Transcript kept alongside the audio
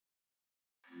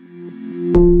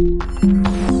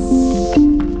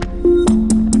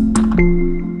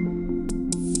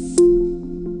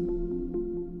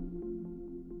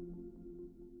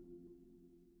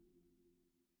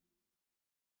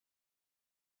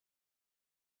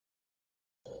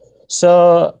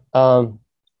So I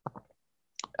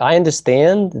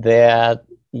understand that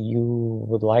you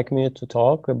would like me to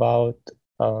talk about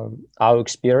our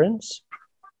experience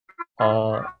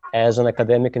as an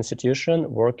academic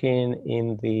institution working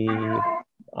in the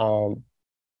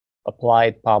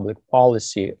applied public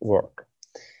policy work.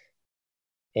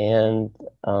 And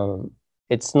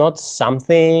it's not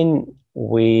something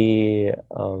we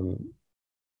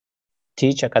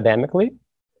teach academically,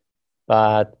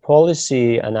 but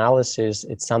policy analysis,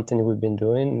 it's something we've been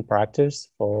doing in practice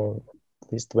for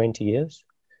at least 20 years.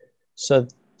 So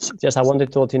just I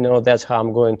wanted to let you know that's how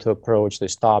I'm going to approach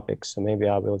this topic. So maybe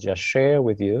I will just share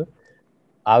with you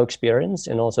our experience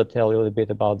and also tell you a little bit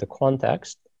about the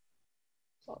context.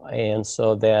 And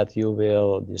so that you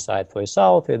will decide for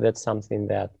yourself if that's something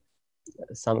that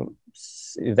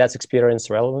if that's experience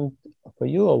relevant for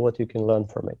you or what you can learn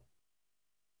from it.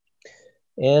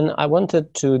 And I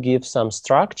wanted to give some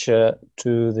structure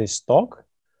to this talk.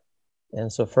 And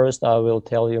so first I will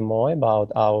tell you more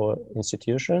about our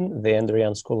institution, the Andrey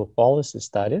School of Policy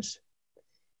Studies.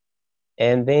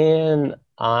 And then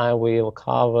I will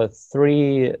cover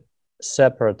 3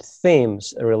 separate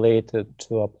themes related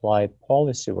to applied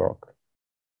policy work.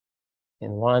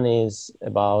 And one is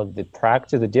about the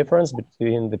practice, the difference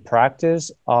between the practice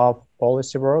of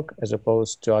policy work as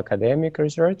opposed to academic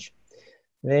research.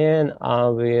 Then I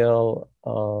will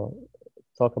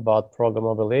talk about program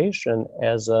evaluation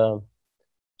as a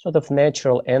sort of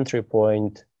natural entry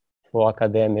point for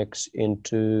academics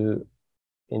into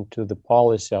the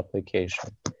policy application.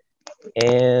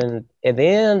 And at the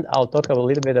end, I'll talk a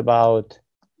little bit about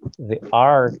the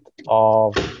art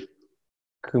of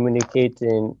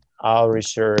communicating our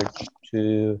research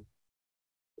to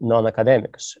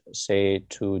non-academics, say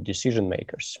to decision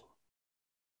makers.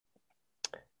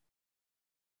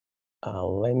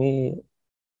 Let me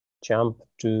jump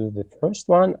to the first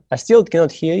one. I still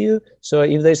cannot hear you. So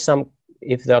if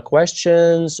there are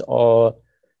questions or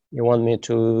you want me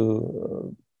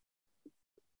to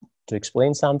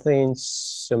explain something,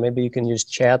 so maybe you can use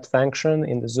chat function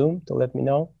in the Zoom to let me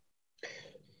know.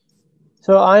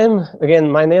 So again,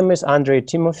 my name is Andrey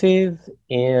Timofeev,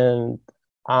 and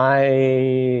I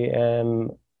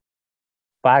am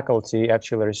faculty,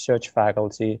 actually research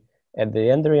faculty at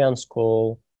the Andrey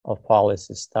School of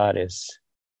Policy Studies.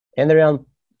 Andrey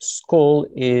School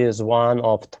is one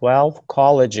of 12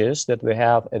 colleges that we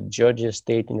have at Georgia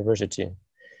State University.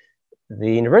 The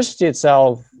university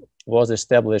itself was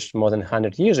established more than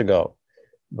 100 years ago,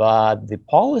 but the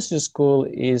policy school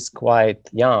is quite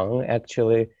young.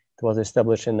 Actually, it was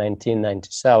established in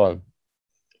 1997.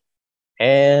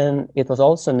 And it was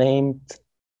also named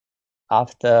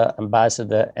after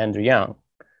Ambassador Andrew Young.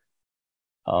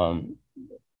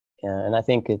 And I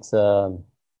think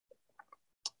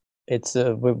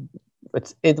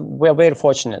we're very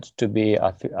fortunate to be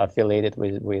affiliated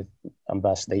with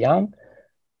Ambassador Young.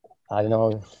 I don't know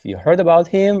if you heard about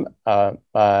him,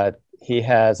 but he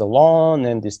has a long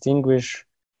and distinguished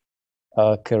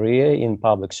career in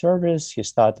public service. He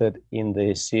started in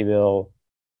the civil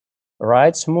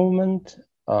rights movement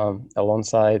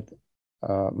alongside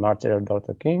Martin Luther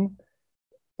Dr. King.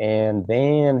 And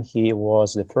then he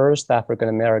was the first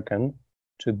African-American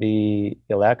to be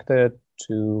elected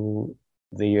to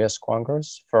the US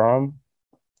Congress from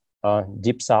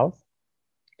Deep South.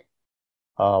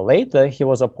 Later, he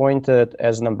was appointed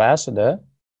as an ambassador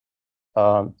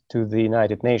to the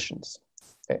United Nations,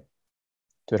 to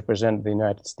represent the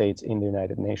United States in the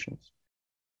United Nations.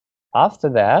 After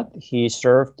that, he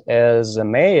served as a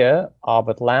mayor of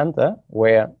Atlanta,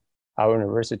 where our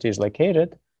university is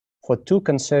located, for 2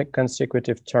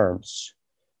 consecutive terms.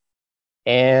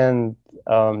 And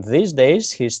these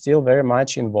days, he's still very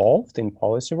much involved in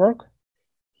policy work.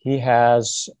 He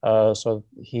has,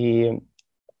 he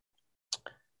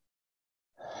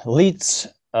leads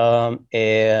a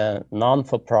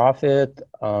non-for-profit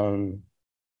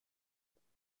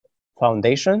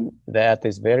foundation that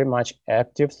is very much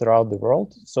active throughout the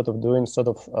world, sort of doing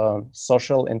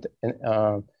social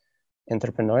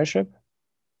entrepreneurship.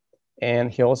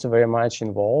 And he also very much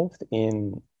involved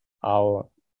in our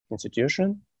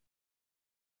institution.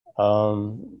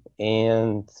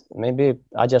 And maybe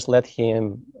I just let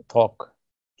him talk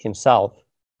himself,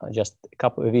 just a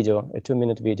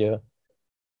 2-minute video.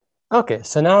 Okay,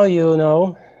 so now you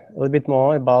know a little bit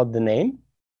more about the name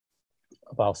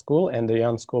of our school, and the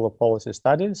Young School of Policy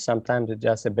Studies. Sometimes it's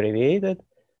just abbreviated,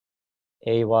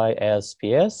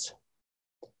 AYSPS.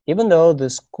 Even though the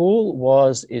school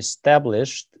was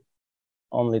established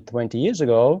only 20 years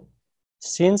ago,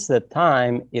 since that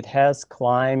time, it has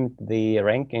climbed the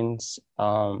rankings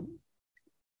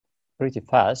pretty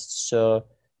fast. So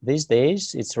these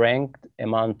days, it's ranked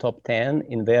among top 10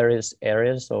 in various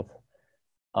areas of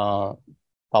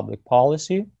public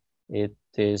policy. It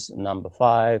is number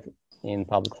 5 in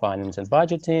public finance and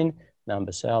budgeting,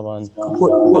 number 7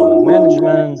 government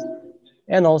management,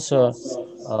 and also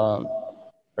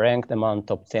ranked among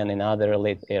top 10 in other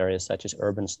related areas such as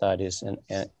urban studies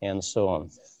and so on.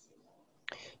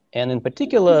 And in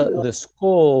particular, the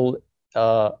school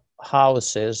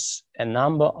houses a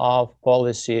number of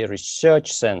policy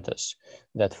research centers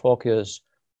that focus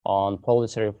on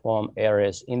policy reform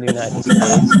areas in the United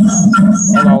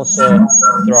States and also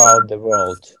throughout the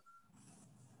world.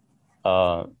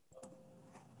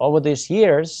 Over these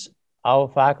years, our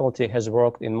faculty has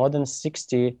worked in more than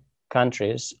 60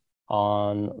 countries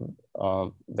on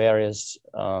various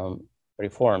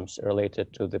reforms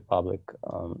related to the public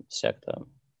sector.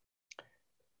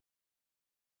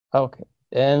 Okay,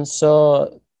 and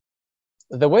so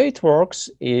the way it works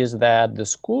is that the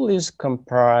school is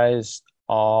comprised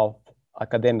of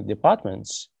academic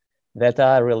departments that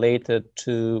are related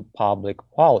to public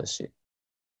policy.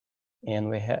 And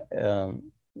we have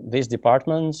these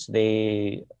departments,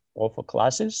 they offer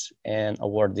classes and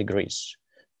award degrees.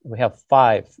 We have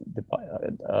 5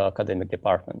 academic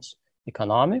departments: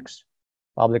 economics,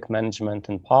 public management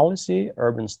and policy,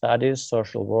 urban studies,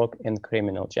 social work, and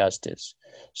criminal justice.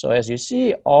 So as you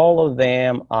see, all of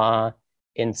them are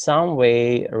in some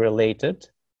way related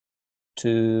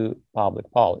to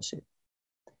public policy.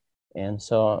 And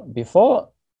so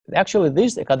actually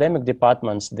these academic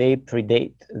departments, they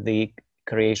predate the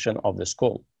creation of the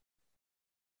school.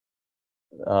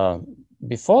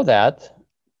 Before that,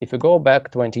 if you go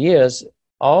back 20 years,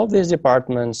 all these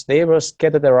departments, they were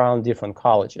scattered around different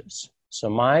colleges. So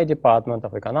my department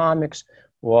of economics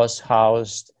was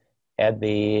housed at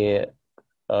the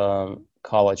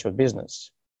College of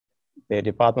Business. The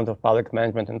Department of Public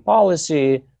Management and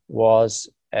Policy was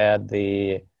at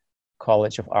the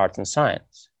College of Arts and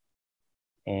Science.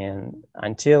 And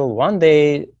until one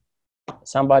day,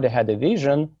 somebody had a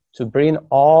vision to bring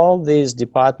all these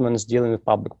departments dealing with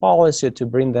public policy, to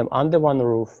bring them under one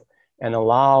roof and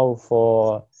allow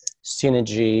for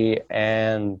synergy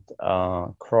and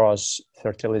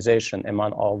cross-fertilization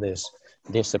among all these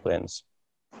disciplines.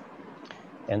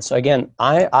 And so again,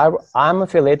 I'm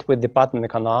affiliated with Department of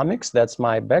Economics, that's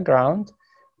my background,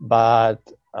 but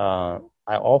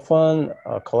I often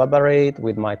collaborate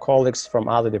with my colleagues from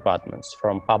other departments,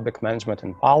 from public management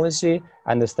and policy.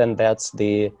 I understand that's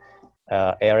the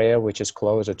area which is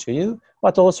closer to you,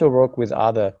 but also work with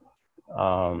other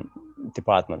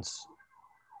departments.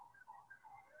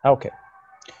 Okay,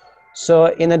 so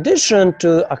in addition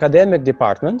to academic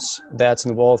departments that's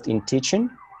involved in teaching,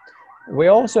 we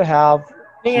also have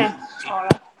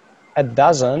a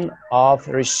dozen of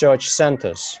research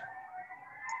centers.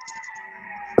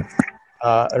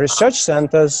 Research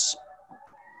centers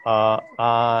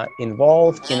are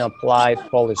involved in applied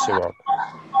policy work.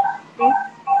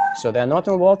 So they're not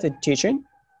involved in teaching.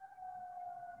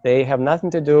 They have nothing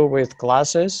to do with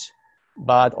classes,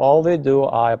 but all they do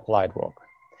are applied work.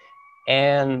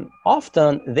 And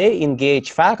often they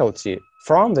engage faculty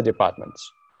from the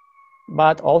departments,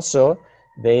 but also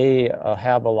they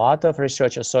have a lot of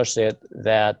research associates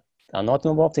that are not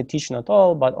involved in teaching at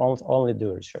all, but only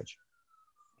do research.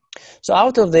 So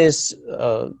out of these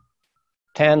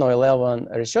 10 or 11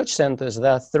 research centers,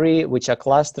 there are 3 which are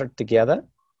clustered together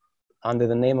under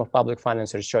the name of Public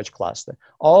Finance Research Cluster.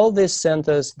 All these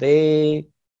centers, they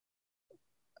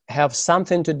have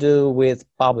something to do with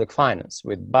public finance,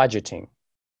 with budgeting.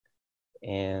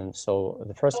 And so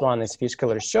the first one is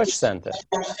Fiscal Research Center.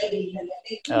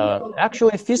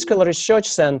 Actually, Fiscal Research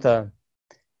Center,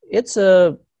 it's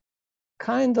a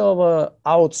kind of a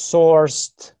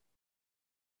outsourced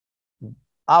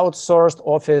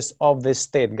office of the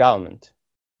state government,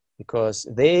 because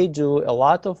they do a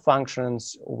lot of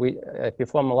functions, we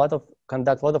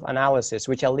conduct a lot of analysis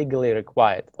which are legally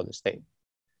required for the state.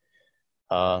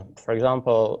 For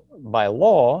example, by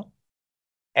law,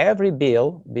 every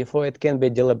bill, before it can be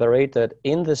deliberated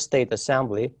in the state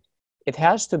assembly, it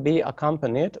has to be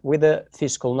accompanied with a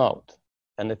fiscal note.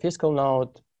 And the fiscal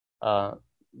note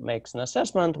makes an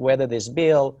assessment whether this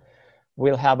bill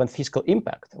will have a fiscal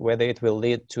impact, whether it will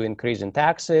lead to increase in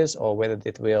taxes or whether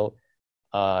it will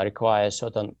require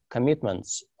certain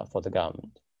commitments for the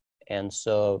government. And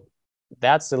so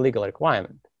that's the legal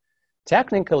requirement.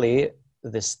 Technically,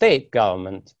 the state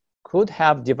government could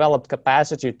have developed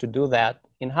capacity to do that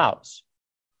in-house.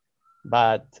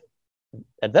 But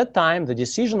at that time, the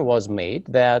decision was made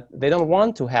that they don't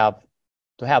want to have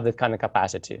that kind of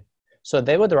capacity. So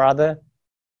they would rather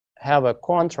have a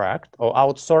contract or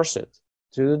outsource it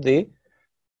to the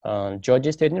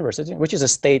Georgia State University, which is a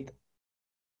state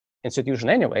institution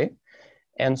anyway.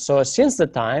 And so since the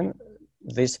time,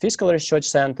 this Fiscal Research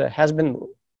Center has been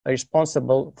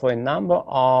responsible for a number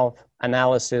of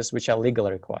analyses which are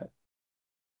legally required.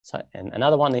 So, and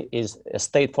another one is a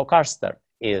state forecaster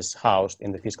is housed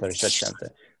in the Fiscal Research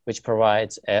Center, which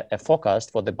provides a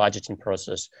forecast for the budgeting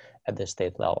process at the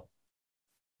state level.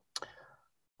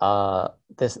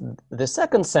 The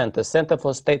second center, Center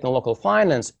for State and Local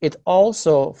Finance, it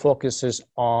also focuses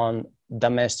on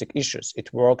domestic issues.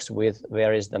 It works with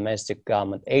various domestic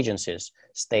government agencies,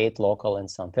 state, local, and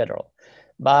some federal.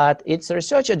 But its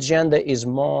research agenda is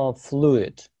more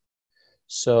fluid.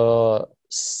 So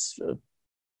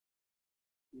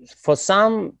for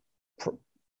some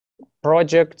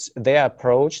projects, they are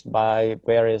approached by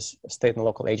various state and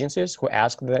local agencies who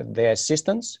ask their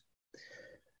assistance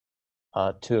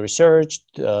to research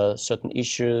certain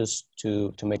issues,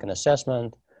 to make an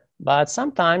assessment. But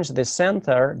sometimes the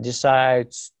center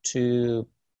decides to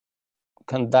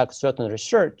conduct certain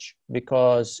research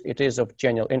because it is of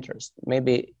general interest.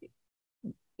 Maybe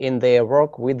in their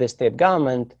work with the state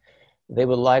government, they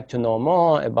would like to know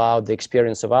more about the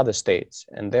experience of other states,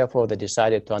 and therefore they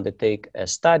decided to undertake a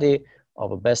study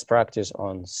of a best practice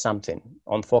on something,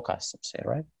 on forecasting, say,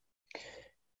 right?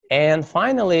 And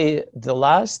finally, the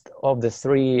last of the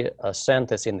three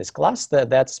centers in this cluster,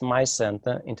 that's my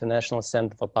center, International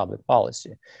Center for Public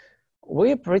Policy.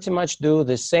 We pretty much do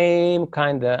the same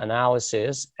kind of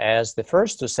analysis as the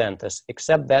first two centers,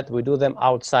 except that we do them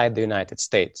outside the United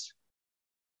States.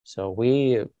 So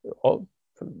we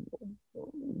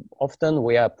often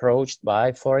we are approached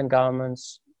by foreign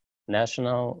governments,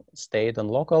 national, state, and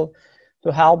local,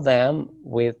 to help them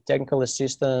with technical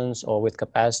assistance or with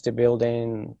capacity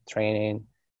building, training,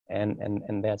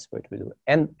 and that's what we do.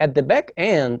 And at the back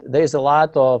end, there's a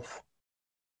lot of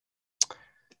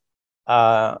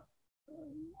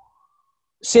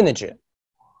synergy.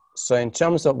 So in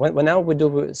terms of whenever we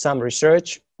do some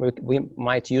research, we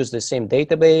might use the same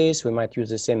database, we might use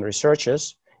the same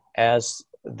researchers as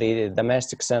the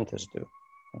domestic centers do.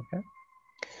 Okay.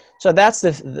 So that's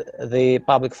the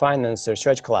public finance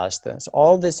research cluster. So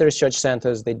all these research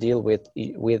centers, they deal with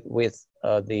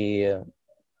the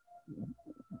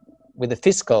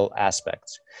fiscal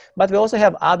aspects. But we also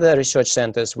have other research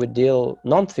centers which deal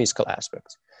non-fiscal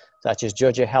aspects, such as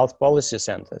Georgia Health Policy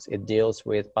Centers. It deals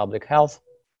with public health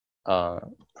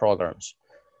programs.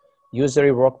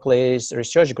 Usury Workplace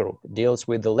Research Group deals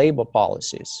with the labor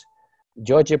policies.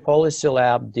 Georgia Policy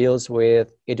Lab deals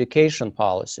with education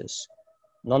policies.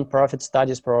 Nonprofit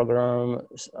studies program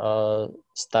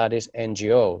studies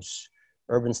NGOs.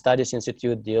 Urban Studies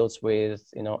Institute deals with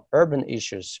urban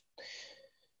issues.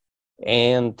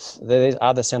 And there is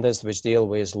other centers which deal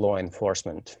with law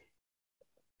enforcement.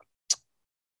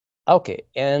 Okay,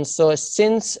 and so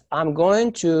since I'm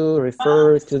going to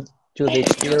refer to the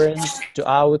experience, to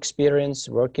our experience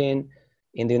working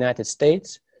in the United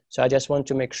States, so I just want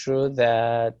to make sure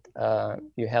that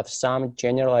you have some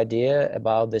general idea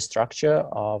about the structure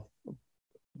of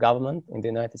government in the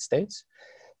United States.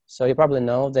 So you probably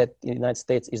know that the United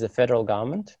States is a federal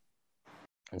government.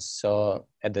 And so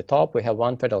at the top, we have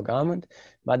one federal government,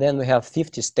 but then we have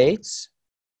 50 states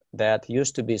that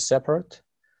used to be separate.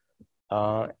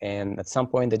 And at some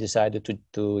point, they decided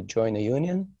to join a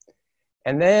union.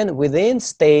 And then within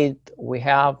state, we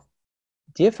have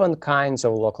different kinds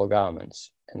of local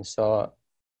governments. And so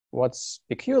what's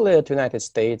peculiar to the United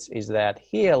States is that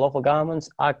here local governments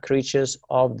are creatures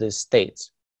of the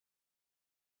states.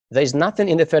 There is nothing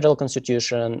in the federal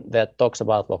constitution that talks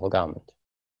about local government.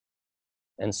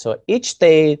 And so each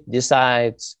state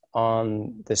decides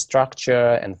on the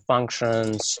structure and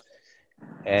functions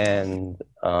and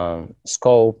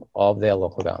scope of their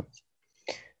local government.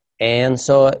 And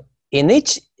so in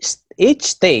each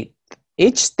state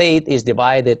is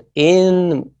divided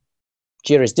in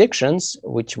jurisdictions,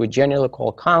 which we generally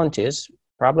call counties.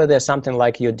 Probably there's something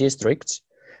like your districts,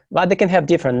 but they can have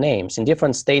different names. In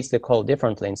different states, they call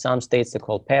differently. In some states, they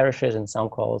call parishes. In some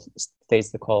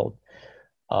states, they call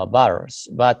boroughs.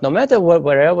 But no matter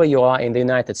wherever you are in the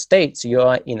United States, you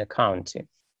are in a county.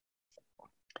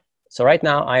 So right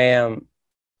now, I am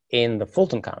in the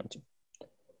Fulton County.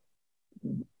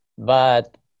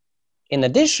 But in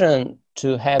addition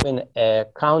to having a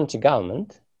county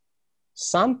government,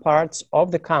 some parts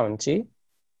of the county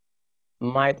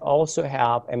might also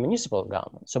have a municipal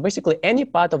government. So basically, any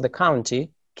part of the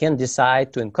county can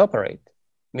decide to incorporate,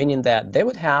 meaning that they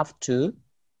would have to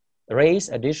raise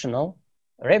additional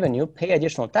revenue, pay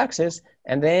additional taxes,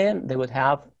 and then they would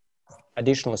have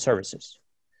additional services.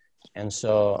 And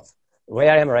so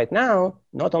where I am right now,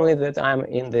 not only that I'm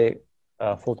in the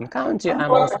Fulton County,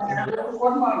 I'm also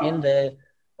in the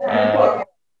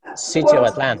city of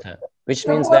Atlanta, which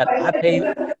means that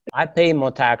I pay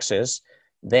more taxes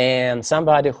than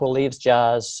somebody who lives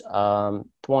just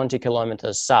 20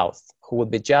 kilometers south, who would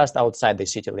be just outside the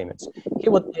city limits. He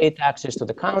would pay taxes to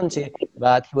the county,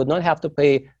 but he would not have to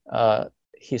pay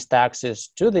his taxes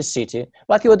to the city,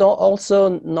 but he would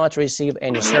also not receive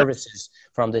any services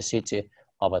from the city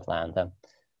of Atlanta.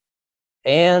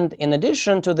 And in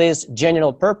addition to this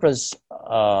general purpose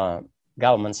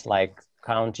governments like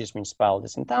counties,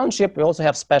 municipalities, and township, we also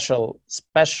have special,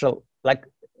 like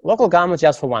local governments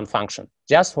just for one function,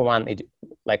 just for one,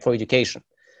 like for education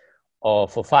or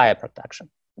for fire protection.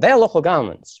 They are local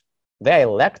governments. They are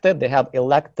elected, they have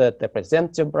elected the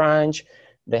representative branch,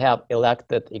 they have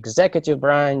elected executive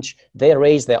branch, they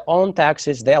raise their own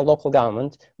taxes, they are local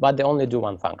government, but they only do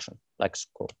one function, like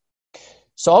school.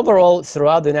 So overall,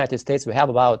 throughout the United States, we have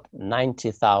about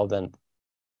 90,000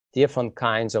 different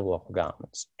kinds of local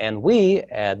governments. And we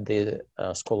at the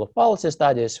School of Policy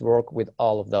Studies work with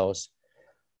all of those,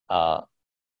 all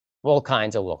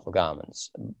kinds of local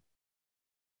governments.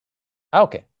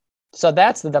 Okay, so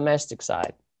that's the domestic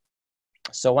side.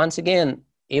 So once again,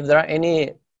 if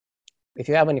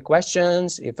you have any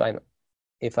questions,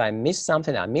 if I missed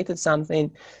something, I omitted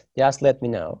something, just let me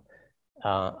know.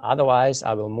 Otherwise,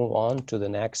 I will move on to the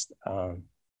next.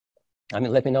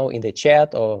 Let me know in the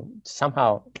chat or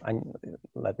somehow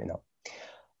let me know.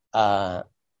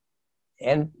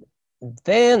 And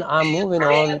then I'm moving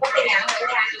on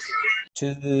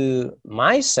to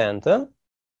my center,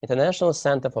 International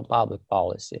Center for Public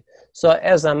Policy. So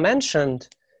as I mentioned,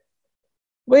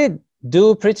 we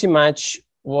do pretty much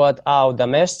what our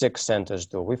domestic centers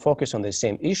do. We focus on the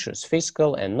same issues,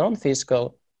 fiscal and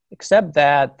non-fiscal, except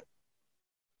that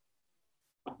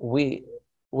we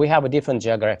have a different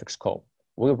geographic scope.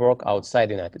 We work outside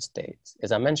the United States.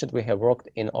 As I mentioned, we have worked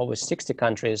in over 60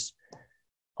 countries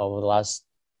over the last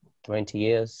 20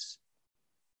 years.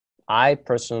 I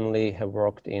personally have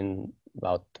worked in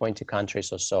about 20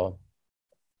 countries or so.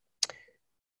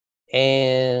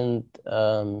 And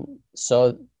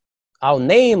so our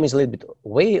name is a little bit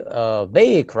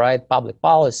vague, right? Public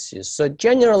policies. So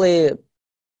generally,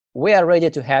 we are ready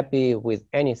to happy with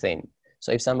anything.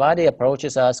 So if somebody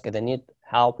approaches us and they need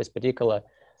help with particular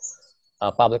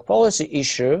public policy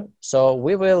issue, so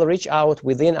we will reach out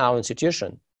within our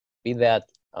institution, be that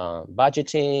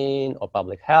budgeting or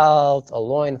public health or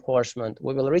law enforcement.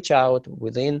 We will reach out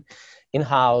within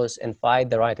in-house and find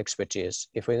the right expertise.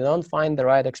 If we don't find the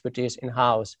right expertise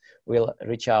in-house, we'll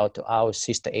reach out to our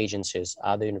sister agencies,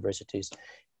 other universities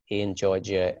in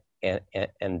Georgia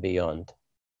and beyond.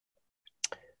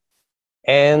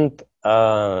 And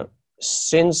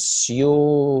since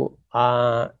you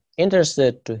are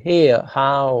interested to hear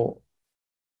how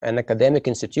an academic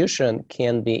institution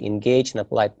can be engaged in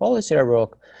applied policy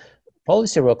work,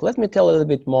 let me tell a little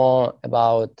bit more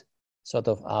about sort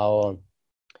of our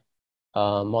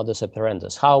modus operandi,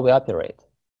 how we operate.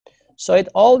 So it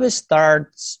always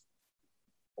starts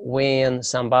when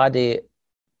somebody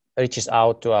reaches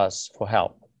out to us for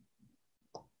help.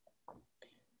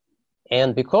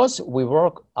 And because we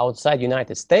work outside the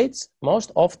United States,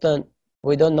 most often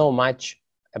we don't know much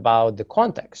about the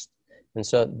context. And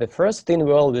so the first thing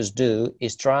we always do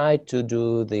is try to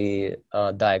do the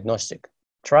diagnostic.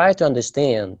 Try to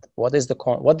understand what is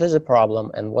the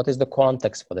problem and what is the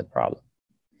context for the problem.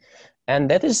 And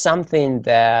that is something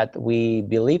that we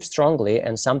believe strongly,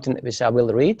 and something which I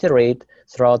will reiterate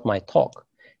throughout my talk,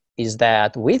 is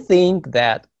that we think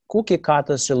that cookie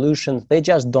cutter solutions, they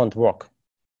just don't work.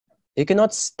 You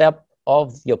cannot step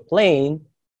off your plane,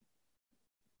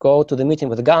 go to the meeting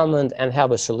with the government and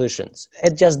have a solutions.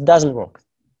 It just doesn't work.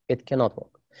 It cannot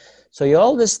work. So you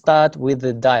always start with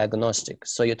the diagnostic.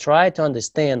 So you try to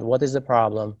understand what is the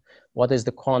problem, what is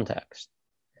the context.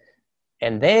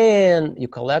 And then you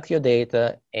collect your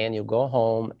data and you go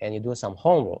home and you do some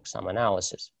homework, some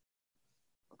analysis.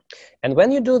 And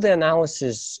when you do the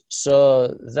analysis,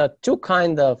 so there are two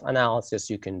kinds of analysis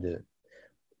you can do.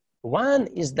 One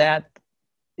is that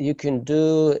you can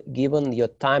do given your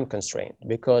time constraint,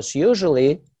 because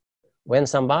usually when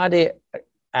somebody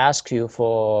asks you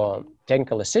for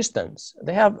technical assistance,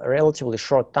 they have a relatively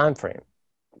short time frame.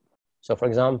 So for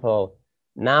example,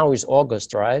 now is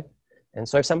August, right? And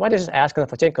so if somebody is asking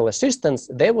for technical assistance,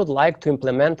 they would like to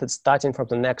implement it starting from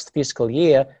the next fiscal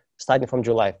year, starting from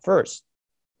July 1st.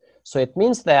 So it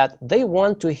means that they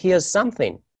want to hear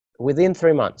something within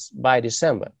 3 months, by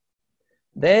December.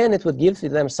 Then it would give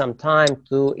them some time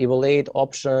to evaluate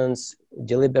options,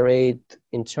 deliberate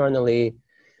internally,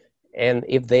 and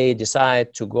if they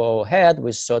decide to go ahead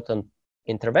with certain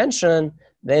intervention,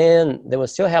 then they will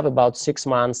still have about 6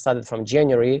 months started from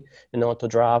January, to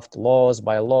draft laws,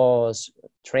 bylaws,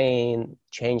 train,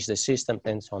 change the system,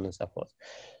 and so on and so forth.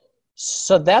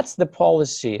 So that's the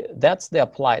policy, that's the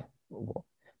applied work.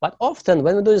 But often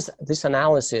when we do this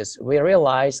analysis, we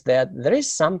realize that there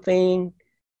is something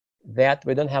that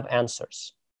we don't have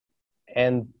answers.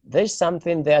 And there's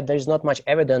something that there's not much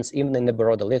evidence even in the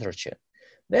broader literature.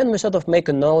 Then we sort of make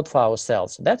a note for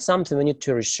ourselves. That's something we need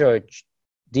to research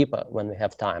deeper when we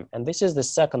have time. And this is the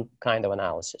second kind of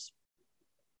analysis.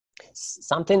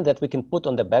 Something that we can put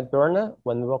on the back burner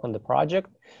when we work on the project,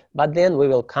 but then we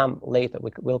will come later,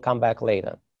 we'll come back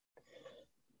later.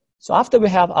 So after we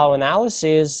have our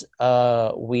analysis,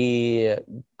 we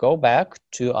go back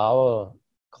to our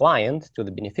client, to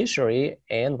the beneficiary,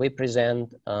 and we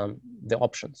present the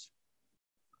options.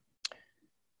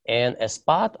 And as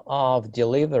part of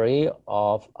delivery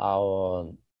of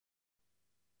our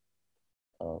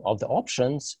of the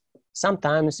options,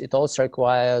 sometimes it also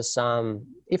requires some,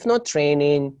 if not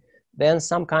training, then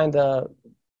some kind of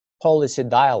policy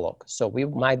dialogue. So we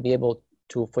might be able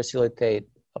to facilitate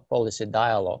a policy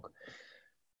dialogue,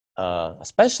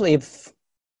 especially if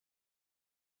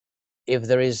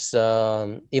there is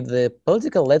if the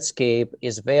political landscape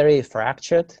is very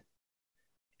fractured,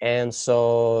 and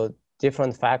so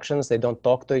different factions, they don't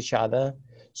talk to each other.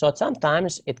 So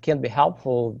sometimes it can be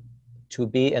helpful to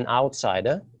be an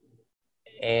outsider,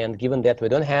 and given that we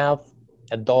don't have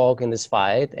a dog in this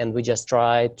fight, and we just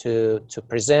try to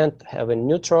present, have a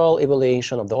neutral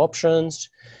evaluation of the options,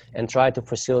 and try to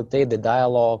facilitate the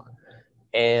dialogue,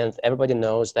 and everybody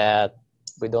knows that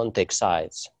we don't take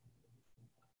sides.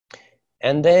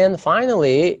 And then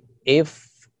finally, if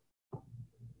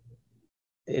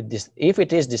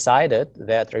it is decided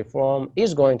that reform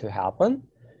is going to happen,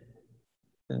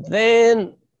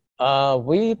 then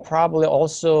we probably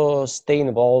also stay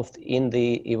involved in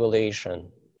the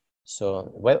evaluation.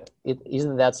 So, well,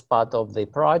 either that's part of the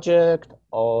project,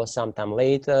 or sometime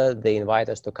later they invite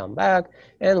us to come back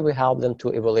and we help them to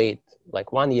evaluate,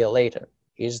 like 1 year later.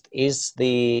 Is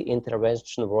the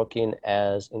intervention working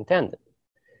as intended?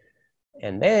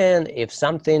 And then if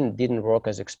something didn't work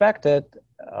as expected,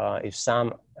 if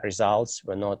some results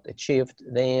were not achieved,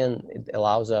 then it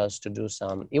allows us to do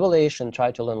some evaluation,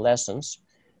 try to learn lessons,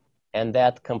 and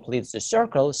that completes the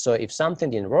circle. So if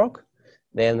something didn't work,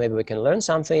 then maybe we can learn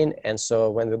something. And so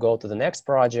when we go to the next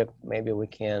project, maybe we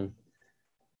can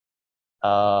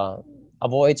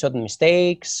avoid certain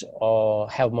mistakes or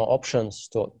have more options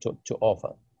to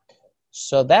offer.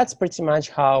 So that's pretty much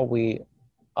how we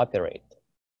operate.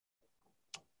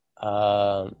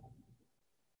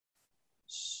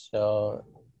 So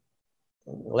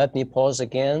let me pause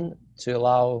again to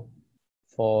allow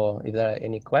for if there are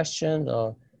any questions,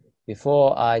 or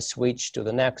before I switch to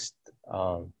the next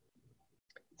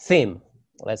theme,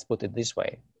 let's put it this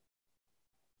way.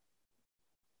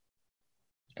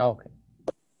 Okay.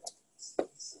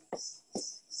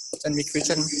 Any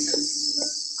question?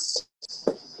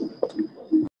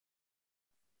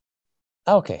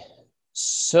 Okay.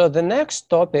 So the next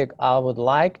topic I would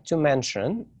like to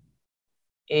mention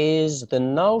is the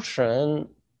notion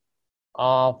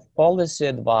of policy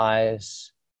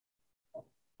advice,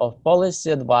 of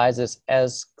policy advisors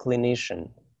as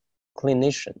clinicians.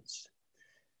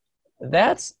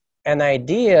 That's an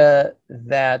idea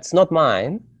that's not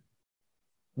mine,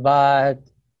 but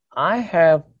I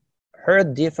have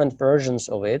heard different versions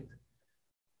of it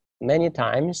many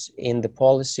times in the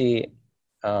policy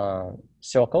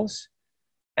circles.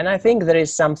 And I think there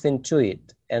is something to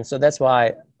it. And so that's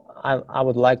why I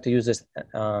would like to use this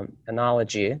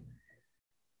analogy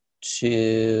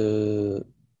to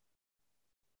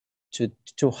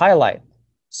highlight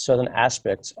certain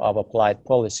aspects of applied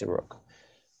policy work.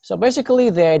 So basically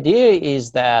the idea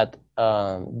is that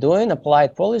doing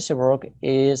applied policy work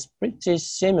is pretty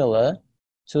similar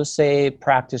to, say,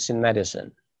 practicing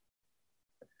medicine,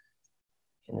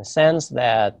 in the sense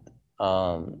that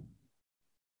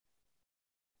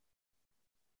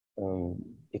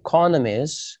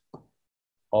economies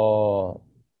or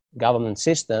government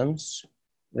systems,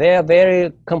 they are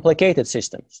very complicated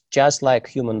systems, just like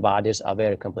human bodies are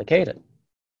very complicated.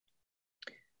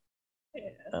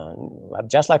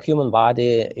 Just like human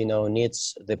body,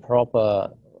 needs the proper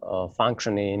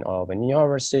functioning of a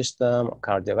nervous system,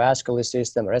 cardiovascular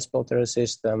system, respiratory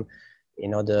system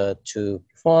in order to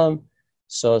perform.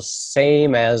 So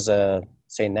same as,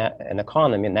 say, an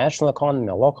economy, national economy,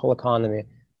 a local economy,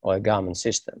 or a government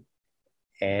system.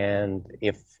 And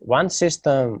if one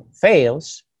system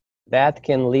fails, that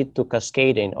can lead to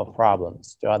cascading of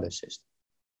problems to other systems.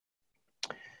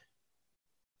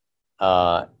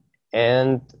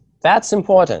 And that's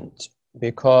important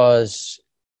because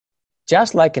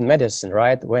just like in medicine,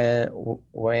 right?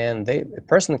 When a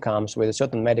person comes with a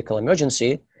certain medical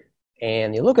emergency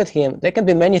and you look at him, there can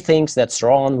be many things that's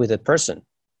wrong with the person.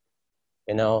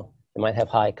 You know, he might have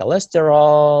high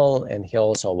cholesterol and he's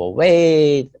also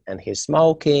overweight and he's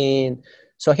smoking.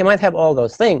 So he might have all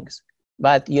those things,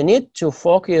 but you need to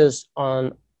focus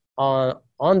on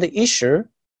the issue,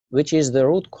 which is the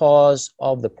root cause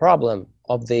of the problem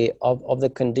of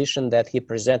the condition that he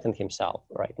presented himself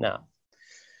right now.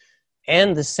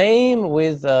 And the same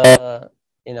with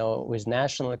with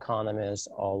national economies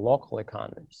or local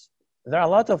economies. There are a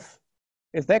lot of,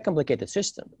 it's a very complicated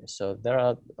system. So there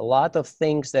are a lot of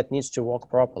things that needs to work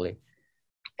properly.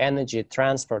 Energy,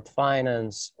 transport,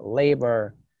 finance,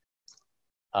 labor,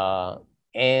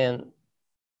 and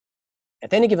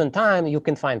at any given time, you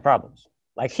can find problems.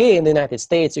 Like here in the United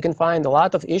States, you can find a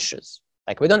lot of issues.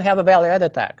 Like we don't have a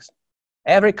value-added tax.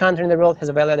 Every country in the world has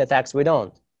a value-added tax. We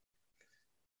don't.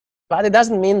 But it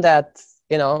doesn't mean that,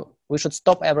 you know, we should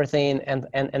stop everything and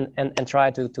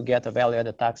try to get a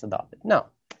value-added tax adopted. No.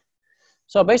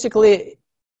 So basically,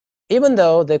 even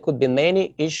though there could be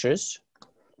many issues,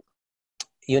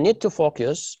 you need to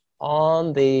focus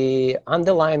on the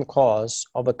underlying cause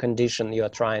of a condition you are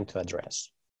trying to address.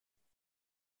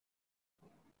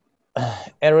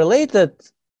 A related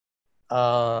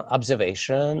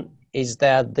observation is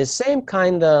that the same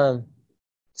kind of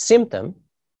symptom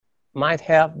might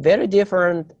have very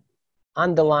different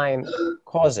underlying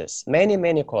causes,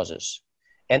 many causes.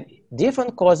 And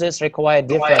different causes require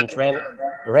different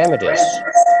remedies.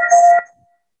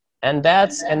 And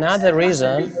that's another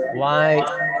reason why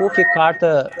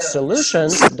cookie-cutter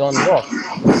solutions don't work.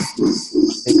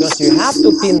 Because you have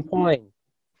to pinpoint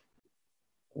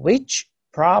which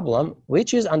problem,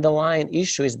 which is underlying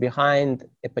issue is behind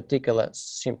a particular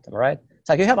symptom, right? It's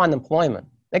like you have unemployment.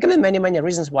 There can be many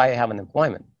reasons why you have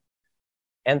unemployment.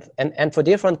 And for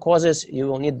different causes, you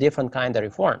will need different kind of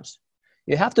reforms.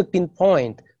 You have to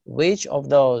pinpoint which of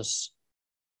those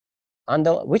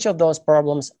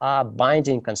problems are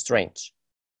binding constraints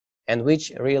and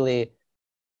which really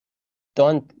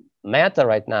don't matter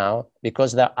right now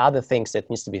because there are other things that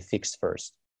needs to be fixed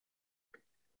first.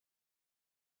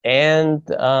 And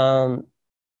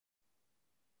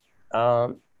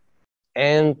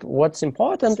what's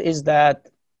important is that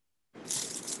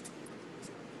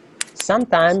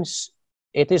sometimes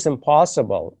it is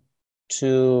impossible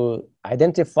to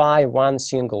identify one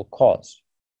single cause,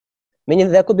 meaning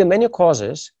there could be many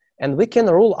causes and we can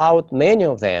rule out many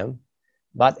of them,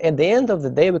 but at the end of the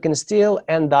day, we can still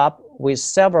end up with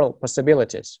several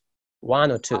possibilities,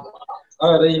 one or two,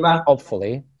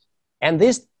 hopefully. And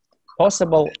these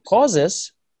possible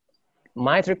causes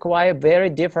might require very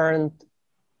different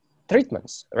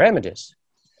treatments, remedies.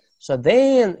 So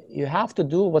then you have to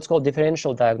do what's called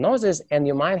differential diagnosis, and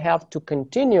you might have to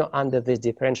continue under this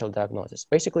differential diagnosis.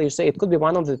 Basically, you say it could be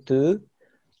one of the two,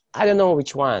 I don't know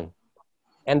which one,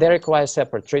 and they require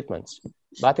separate treatments.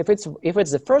 But if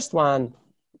it's the first one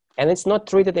and it's not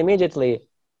treated immediately,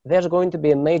 there's going to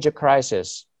be a major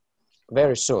crisis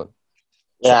very soon.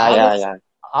 Yeah.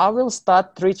 I will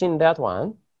start treating that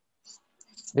one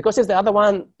because if the other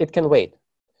one, it can wait.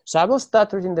 So I will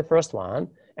start treating the first one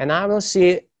and I will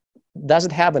see, does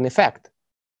it have an effect?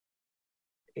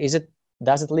 Does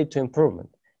it lead to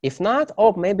improvement? If not,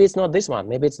 oh, maybe it's not this one,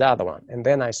 maybe it's the other one, and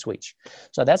then I switch.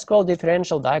 So that's called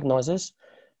differential diagnosis,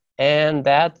 and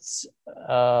that's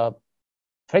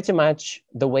pretty much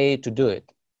the way to do it.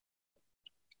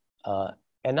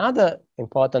 Another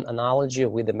important analogy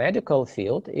with the medical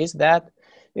field is that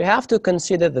you have to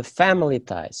consider the family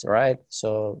ties, right?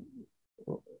 So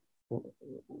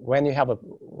when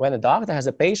a doctor has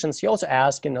a patient, he also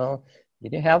asks, you know,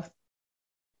 did you have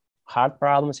heart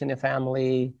problems in your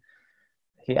family?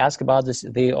 He asks about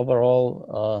the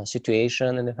overall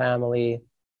situation in the family.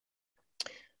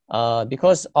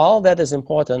 Because all that is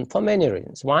important for many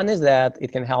reasons. One is that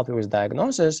it can help you with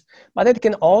diagnosis, but it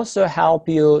can also help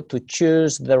you to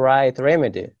choose the right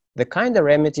remedy, the kind of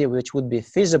remedy which would be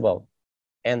feasible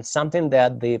and something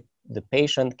that the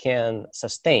patient can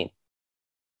sustain.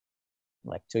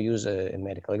 Like, to use a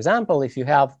medical example, if you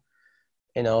have,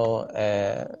 you know,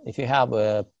 if you have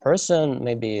a person,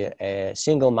 maybe a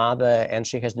single mother, and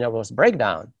she has nervous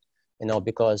breakdown, you know,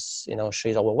 because, you know,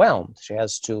 she's overwhelmed. She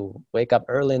has to wake up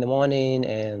early in the morning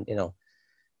and, you know,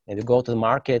 maybe go to the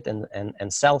market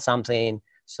and sell something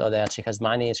so that she has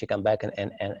money, she can back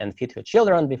and feed her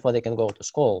children before they can go to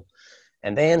school.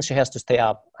 And then she has to stay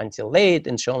up until late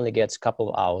and she only gets a couple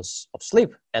of hours of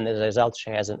sleep. And as a result,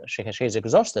 she's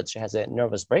exhausted. She has a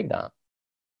nervous breakdown.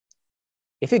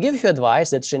 if you give her advice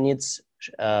that she needs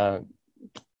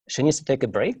to take a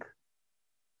break,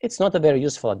 it's not a very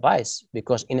useful advice,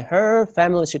 because in her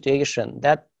family situation,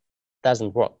 that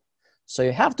doesn't work. So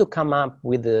you have to come up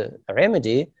with a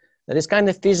remedy that is kind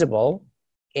of feasible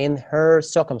in her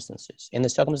circumstances, in the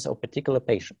circumstances of a particular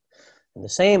patient. And the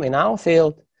same in our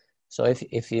field. So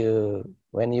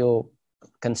when you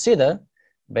consider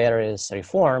various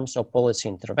reforms or policy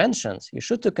interventions, you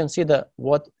should to consider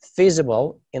what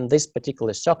feasible in these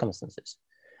particular circumstances.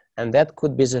 And that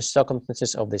could be the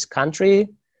circumstances of this country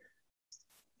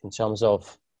in terms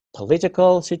of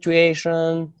political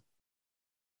situation,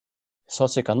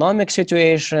 socioeconomic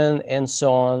situation, and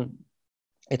so on.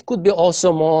 It could be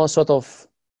also more sort of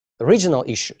regional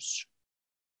issues.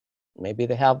 Maybe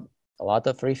they have a lot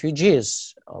of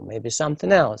refugees, or maybe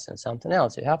something else and something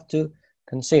else. You have to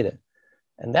consider.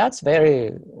 And that's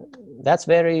very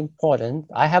important.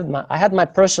 I had my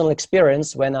personal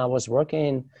experience when I was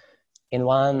working in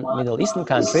one Middle Eastern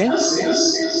country,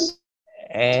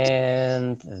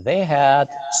 and they had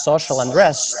social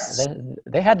unrest.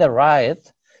 They had a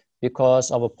riot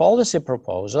because of a policy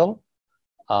proposal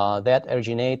that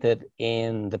originated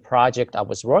in the project I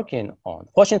was working on.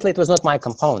 Fortunately, it was not my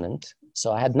component,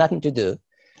 so I had nothing to do.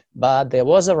 But there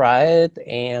was a riot,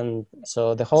 and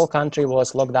so the whole country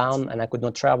was locked down, and I could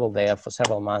not travel there for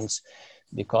several months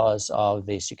because of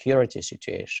the security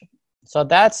situation. So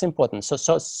that's important.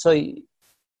 So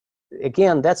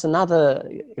again, that's another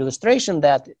illustration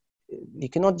that you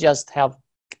cannot just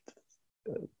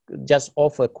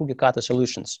offer cookie cutter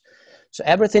solutions. So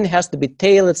everything has to be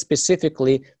tailored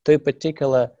specifically to a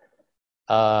particular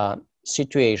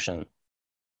situation.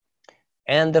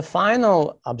 And the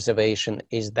final observation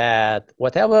is that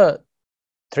whatever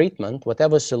treatment,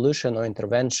 whatever solution or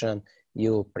intervention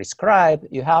you prescribe,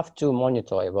 you have to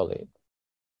monitor, evaluate.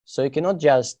 So you cannot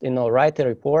just, write a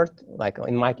report, like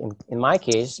in my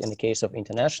case, in the case of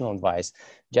international advice,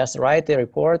 just write a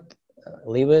report,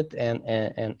 leave it,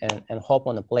 and hop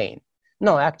on a plane.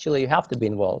 No, actually, you have to be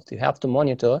involved. You have to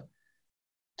monitor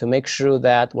to make sure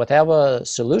that whatever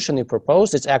solution you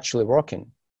propose is actually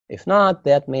working. If not,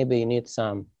 that maybe you need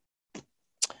some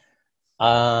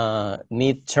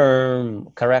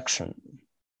midterm correction.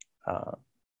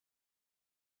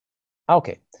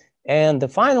 Okay, and the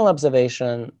final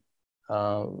observation,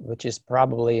 which is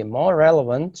probably more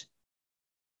relevant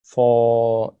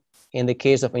in the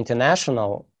case of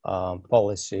international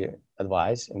policy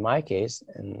advice, in my case,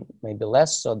 and maybe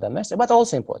less so domestic, but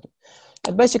also important.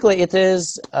 And basically, it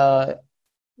is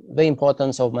the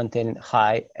importance of maintaining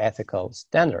high ethical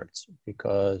standards,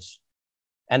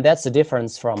 and that's the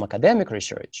difference from academic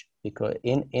research, because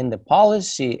in the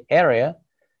policy area,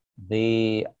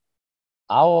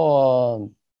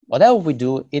 whatever we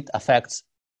do, it affects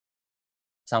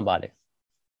somebody.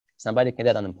 Somebody can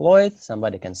get unemployed,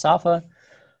 somebody can suffer,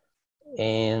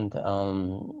 and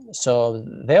so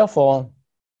therefore,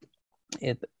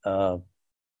 it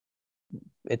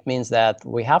means that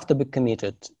we have to be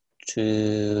committed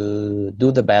to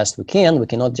do the best we can. We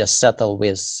cannot just settle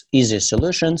with easy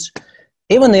solutions,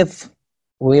 even if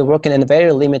we're working in a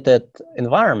very limited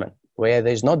environment where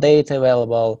there's no data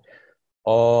available,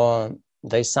 or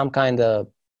there's some kind of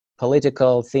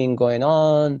political thing going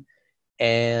on,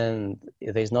 and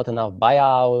there's not enough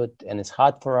buyout, and it's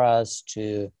hard for us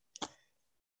to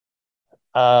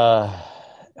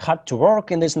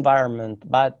work in this environment.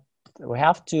 But we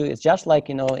have to, it's just like,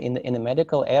 in the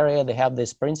medical area, they have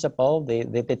this principle, they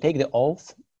take the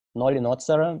oath, noli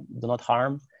nocere, do not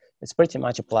harm. It pretty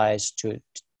much applies to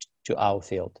our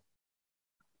field.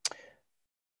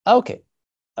 Okay,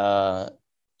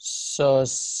 so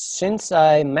since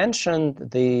I mentioned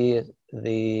the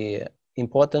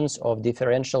importance of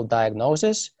differential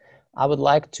diagnosis, I would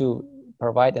like to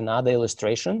provide another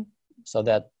illustration so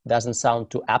that doesn't sound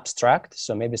too abstract,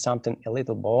 so maybe something a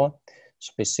little more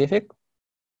specific.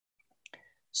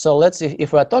 So let's see,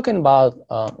 if we're talking about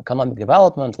economic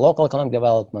development, local economic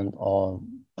development, or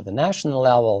at the national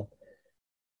level,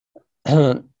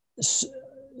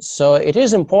 so it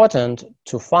is important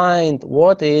to find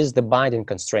what is the binding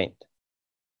constraint.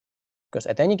 Because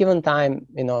at any given time,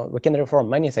 we can reform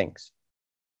many things.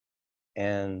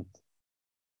 And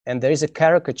there is a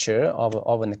caricature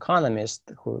of an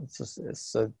economist who,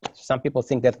 so some people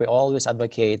think that we always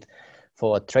advocate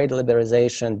for trade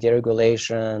liberalization,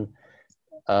 deregulation,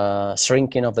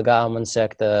 shrinking of the government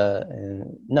sector.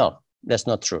 No, that's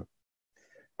not true.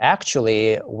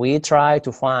 Actually, we try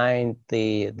to find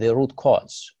the root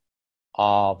cause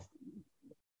of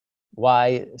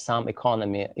why some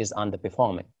economy is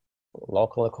underperforming,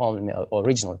 local economy or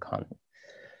regional economy.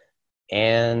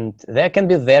 And there can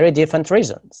be very different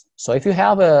reasons. So if you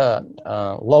have a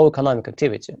low economic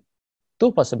activity,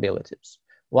 two possibilities.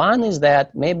 One is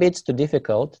that maybe it's too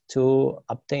difficult to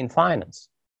obtain finance.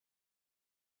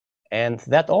 And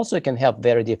that also can have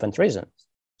very different reasons.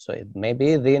 So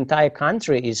maybe the entire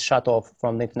country is shut off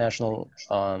from the international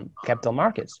capital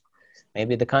markets.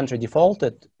 Maybe the country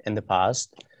defaulted in the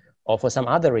past, or for some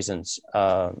other reasons,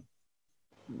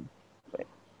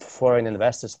 foreign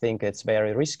investors think it's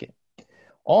very risky.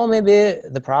 Or maybe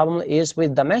the problem is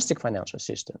with domestic financial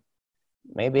system.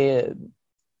 Maybe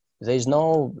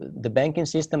the banking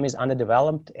system is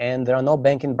underdeveloped and there are no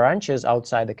banking branches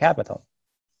outside the capital.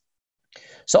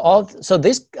 So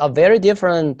these are very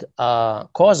different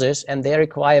causes, and they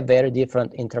require very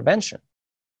different intervention.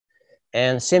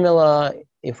 And similar,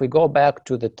 if we go back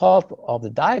to the top of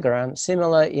the diagram,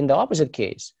 similar in the opposite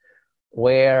case,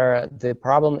 where the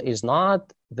problem is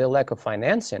not the lack of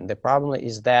financing, the problem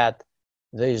is that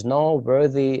there is no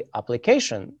worthy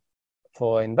application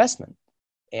for investment.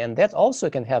 And that also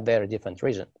can have very different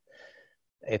reasons.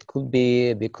 It could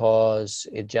be because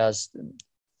it just,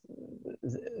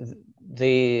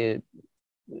 there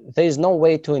is no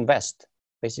way to invest.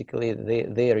 Basically,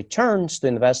 the returns to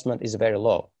investment is very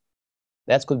low.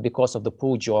 That could be because of the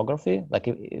poor geography. Like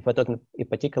if we're talking a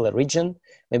particular region,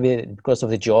 maybe because of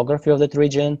the geography of that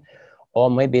region, or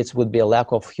maybe it would be a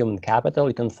lack of human capital.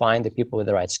 You can find the people with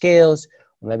the right skills,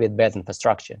 or maybe bad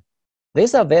infrastructure.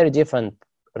 These are very different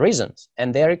reasons,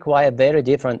 and they require very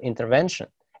different intervention.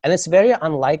 And it's very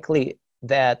unlikely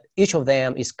that each of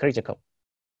them is critical.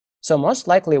 So most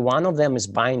likely one of them is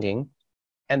binding,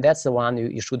 and that's the one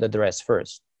you should address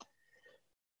first.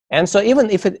 And so even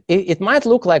if it might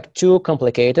look like too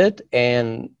complicated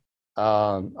and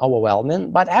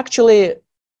overwhelming, but actually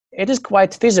it is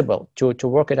quite feasible to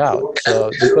work it out.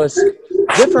 So because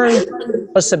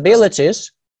different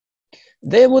possibilities,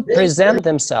 they would present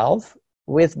themselves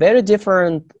with very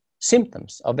different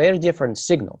symptoms or very different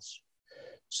signals.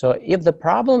 So if the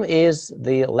problem is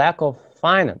the lack of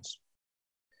finance,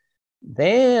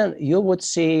 then you would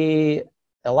see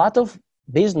a lot of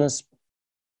business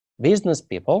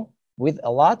people with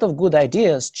a lot of good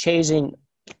ideas chasing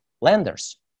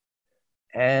lenders.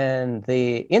 And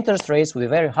the interest rates will be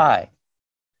very high.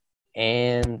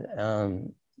 And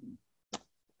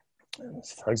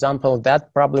for example,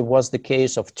 that probably was the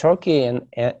case of Turkey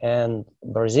and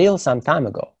Brazil some time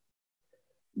ago.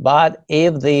 But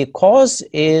if the cause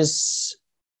is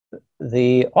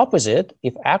the opposite,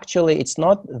 if actually it's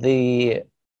not the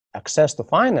access to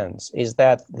finance, is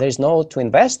that there's no to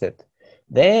invest it,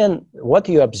 then what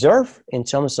you observe in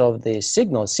terms of the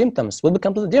signals, symptoms will be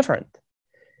completely different.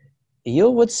 You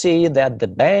would see that the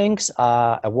banks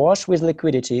are awash with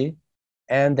liquidity,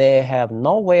 and they have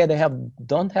no way,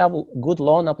 don't have good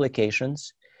loan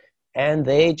applications, and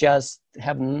they just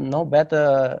have no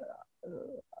better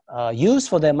use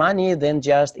for their money than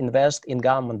just invest in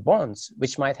government bonds,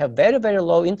 which might have very, very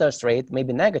low interest rate,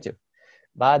 maybe negative,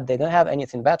 but they don't have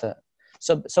anything better.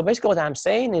 So basically what I'm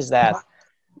saying is that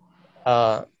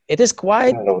it is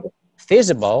quite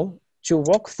feasible to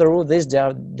walk through this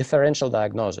differential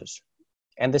diagnosis.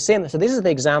 And the same, so this is the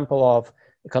example of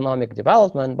economic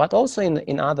development, but also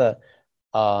in other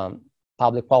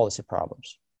public policy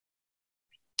problems.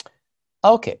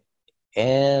 Okay,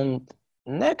 and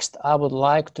next I would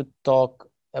like to talk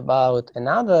about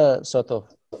another sort of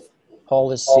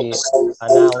policy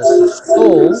analysis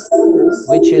tool,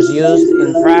 which is used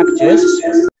in practice.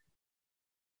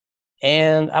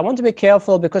 And I want to be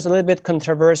careful because it's a little bit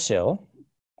controversial.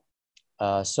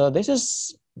 So this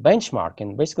is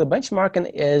benchmarking. Basically, benchmarking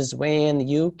is when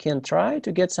you can try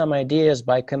to get some ideas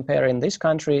by comparing this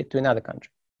country to another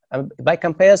country, by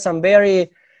comparing some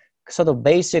very sort of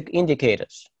basic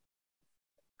indicators.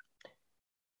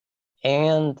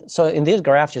 And so in these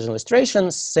graphs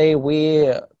illustrations, say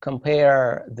we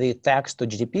compare the tax to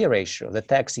GDP ratio, the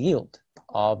tax yield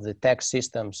of the tax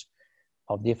systems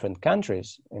of different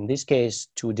countries, in this case,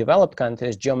 two developed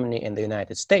countries, Germany and the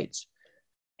United States.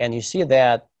 And you see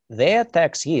that their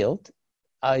tax yield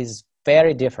is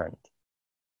very different,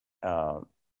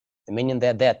 meaning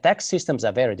that their tax systems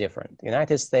are very different. The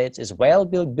United States is well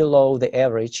below the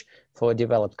average for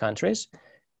developed countries,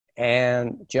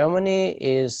 and Germany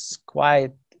is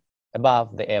quite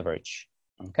above the average,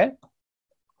 okay?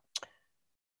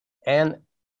 And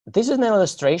this is an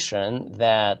illustration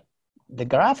that the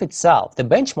graph itself, the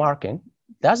benchmarking,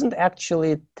 doesn't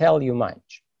actually tell you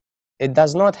much. It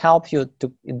does not help you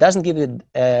to, it doesn't give you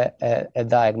a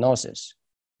diagnosis,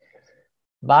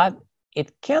 but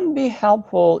it can be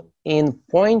helpful in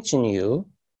pointing you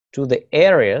to the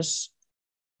areas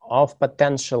of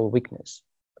potential weakness.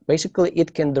 Basically, it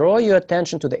can draw your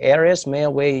attention to the areas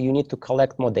where you need to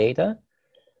collect more data,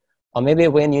 or maybe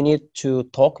when you need to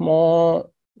talk more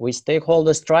with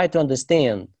stakeholders, try to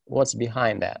understand what's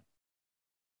behind that.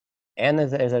 And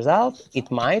as a result,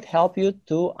 it might help you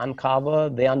to uncover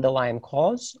the underlying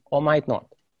cause or might not.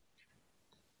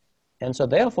 And so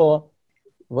therefore,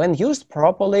 when used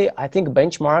properly, I think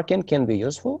benchmarking can be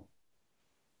useful,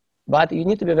 but you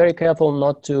need to be very careful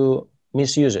not to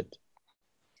misuse it.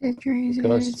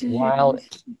 Because while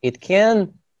it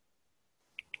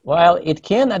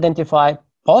can identify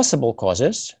possible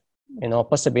causes,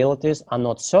 possibilities are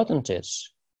not certainties,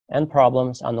 and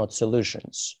problems are not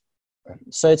solutions.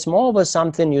 So it's more of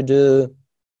something you do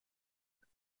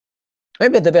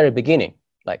maybe at the very beginning,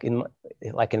 like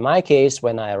in my case,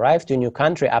 when I arrived to a new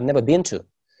country I've never been to,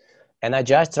 and I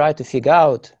just try to figure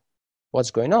out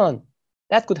what's going on.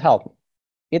 That could help me.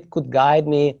 It could guide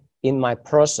me in my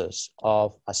process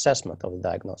of assessment of the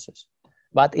diagnosis.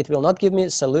 But it will not give me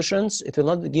solutions. It will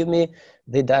not give me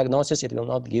the diagnosis. It will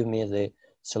not give me the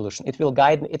solution. It will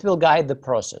guide me. It will guide the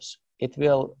process. It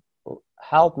will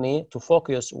help me to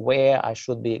focus where I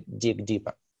should dig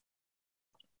deeper.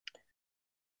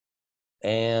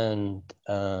 And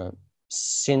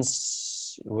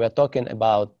since we're talking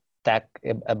about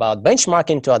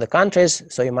benchmarking to other countries,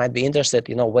 so you might be interested,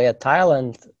 where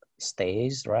Thailand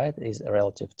stays, right, is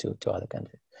relative to other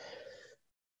countries.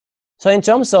 So in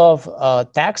terms of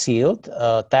tax yield,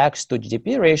 tax to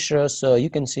GDP ratio, so you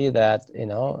can see that,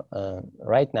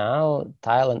 right now,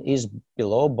 Thailand is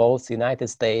below both the United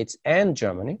States and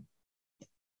Germany.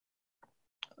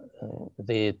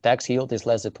 The tax yield is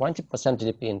less than 20%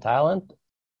 GDP in Thailand,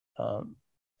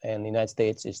 and the United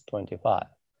States is 25%.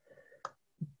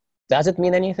 Does it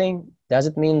mean anything? Does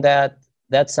it mean that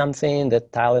that's something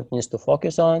that Thailand needs to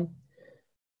focus on?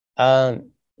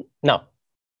 No.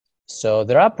 So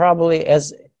there are probably,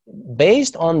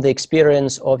 based on the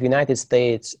experience of United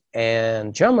States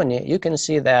and Germany, you can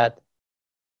see that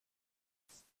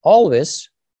always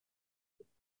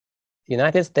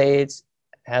United States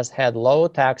has had lower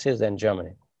taxes than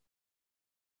Germany.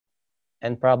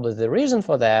 And probably the reason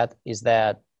for that is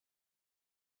that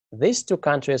these two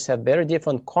countries have very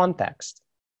different contexts.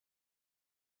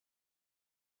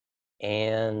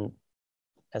 And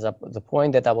as the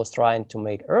point that I was trying to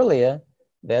make earlier,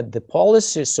 that the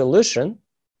policy solution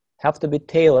have to be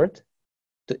tailored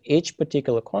to each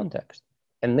particular context.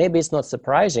 And maybe it's not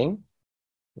surprising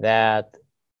that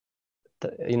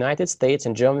the United States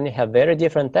and Germany have very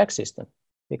different tax systems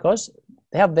because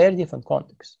they have very different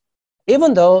contexts.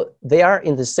 Even though they are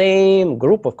in the same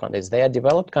group of countries, they are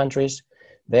developed countries,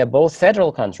 they are both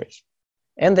federal countries,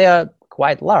 and they are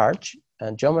quite large,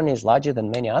 and Germany is larger than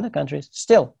many other countries.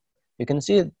 Still, you can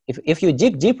see, if you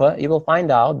dig deeper, you will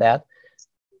find out that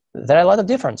there are a lot of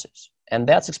differences. And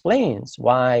that explains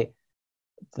why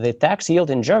the tax yield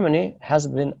in Germany has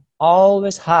been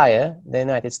always higher than the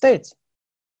United States.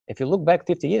 If you look back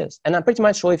 50 years, and I'm pretty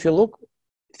much sure if you look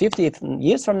 50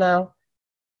 years from now,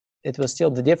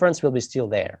 the difference will be still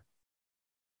there.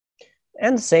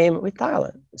 And same with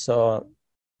Thailand. So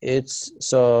it's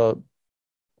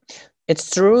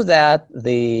true that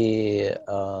the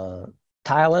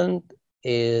Thailand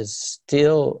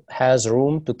still has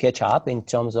room to catch up in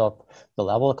terms of the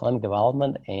level of economic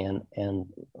development and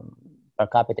per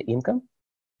capita income.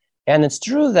 And it's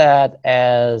true that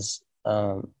as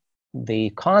the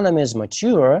economies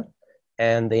mature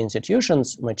and the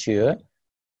institutions mature,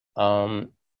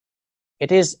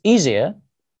 it is easier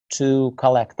to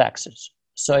collect taxes.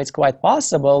 So it's quite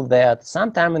possible that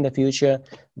sometime in the future,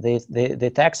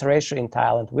 the tax ratio in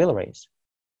Thailand will raise.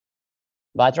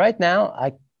 But right now,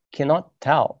 I cannot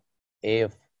tell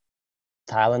if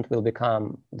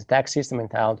the tax system in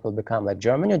Thailand will become like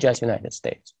Germany or just United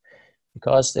States,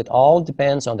 because it all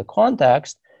depends on the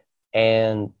context,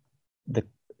 and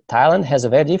Thailand has a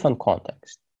very different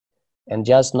context. And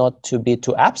just not to be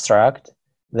too abstract,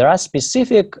 there are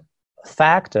specific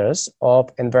factors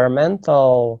of environment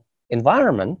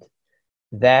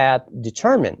that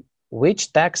determine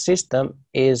which tax system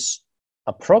is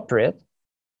appropriate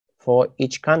for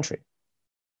each country.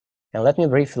 And let me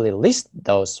briefly list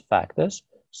those factors.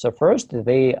 So first,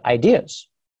 the ideas.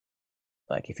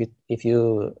 Like if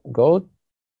you go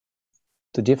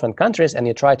to different countries and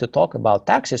you try to talk about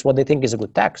taxes, what they think is a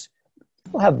good tax.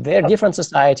 People have very different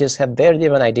societies, have very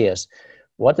different ideas.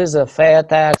 What is a fair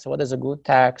tax? What is a good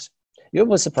tax? You'll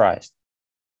be surprised.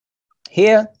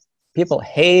 Here, people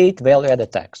hate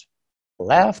value-added tax,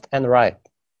 left and right.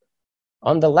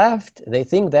 On the left, they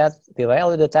think that the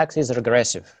value-added tax is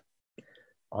regressive.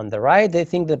 On the right, they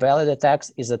think the value-added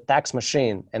tax is a tax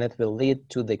machine and it will lead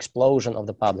to the explosion of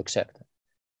the public sector.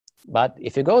 But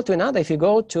if you go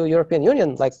to European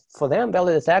Union, like for them,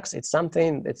 value-added tax, it's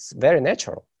something that's very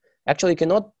natural. Actually, you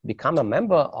cannot become a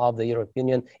member of the European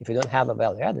Union if you don't have a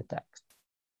value-added tax.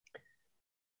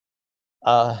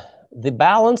 The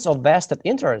balance of vested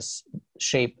interests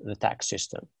shape the tax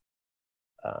system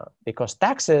because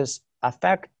taxes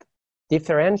affect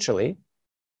differentially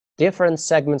different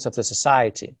segments of the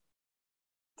society.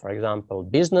 For example,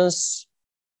 businesses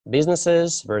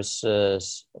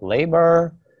versus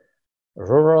labor,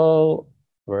 rural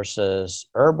versus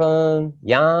urban,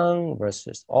 young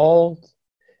versus old.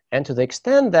 And to the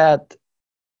extent that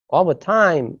over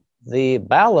time, the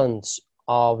balance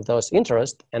of those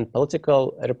interests and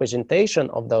political representation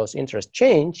of those interests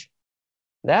change,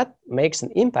 that makes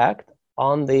an impact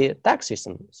on the tax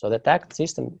system. So the tax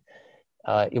system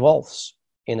evolves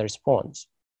in response.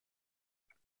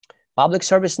 Public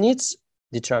service needs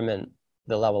determine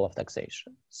the level of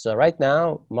taxation. So right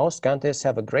now, most countries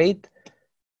have a great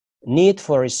need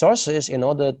for resources in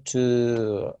order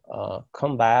to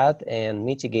combat and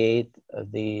mitigate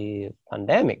the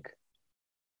pandemic.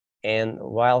 And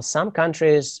while some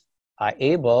countries are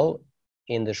able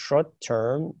in the short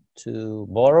term to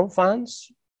borrow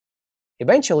funds,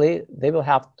 eventually they will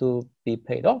have to be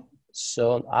paid off.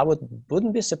 So I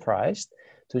wouldn't be surprised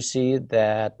to see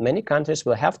that many countries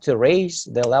will have to raise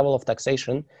their level of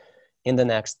taxation in the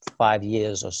next 5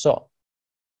 years or so.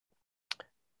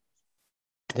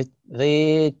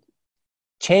 The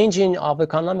changing of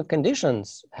economic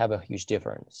conditions have a huge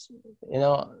difference. You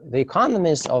know, the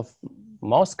economies of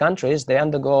most countries, they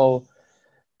undergo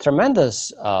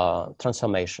tremendous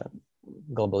transformation.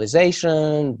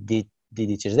 Globalization,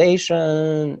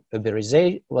 digitization,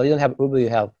 Uberization. Well, you don't have Uber, you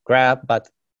have Grab, but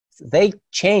they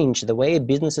change the way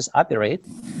businesses operate.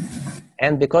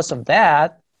 And because of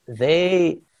that,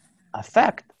 they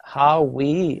affect how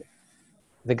we,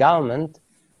 the government,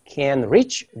 can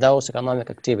reach those economic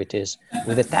activities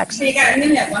with the tax.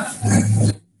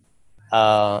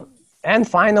 And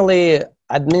finally,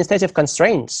 administrative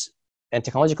constraints and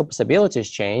technological possibilities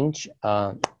change.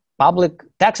 Public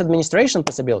tax administration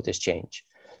possibilities change.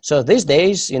 So these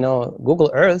days, you know, Google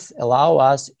Earth allow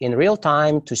us in real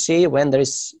time to see when there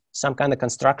is some kind of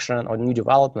construction or new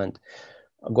development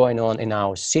going on in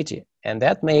our city. And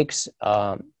that makes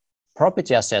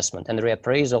property assessment and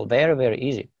reappraisal very, very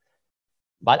easy.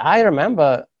 But I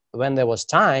remember when there was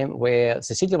time where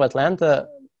the city of Atlanta,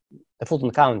 the Fulton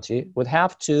County, would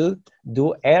have to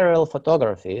do aerial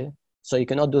photography. So you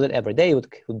cannot do that every day. You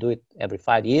would do it every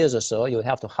 5 years or so. You would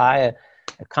have to hire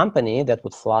a company that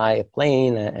would fly a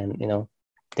plane and you know,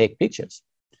 take pictures.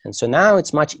 And so now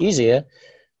it's much easier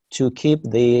to keep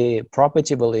the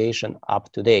property valuation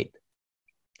up to date.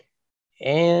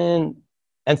 And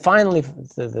finally,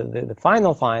 the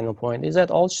final point is that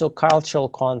also cultural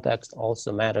context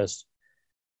also matters.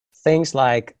 Things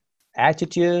like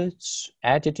attitudes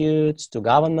to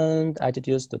government,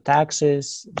 attitudes to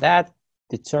taxes, that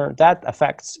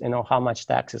affects, you know, how much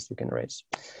taxes you can raise.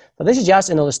 So this is just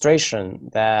an illustration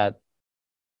that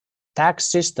tax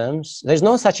systems, there's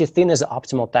no such a thing as an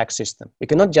optimal tax system. You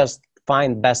cannot just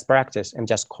find best practice and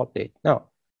just copy it. No.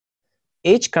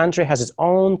 Each country has its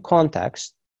own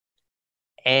context,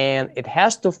 and it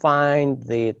has to find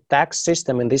the tax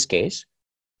system in this case,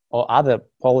 or other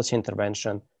policy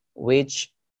intervention,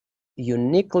 which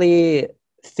uniquely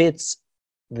fits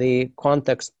the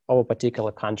context of a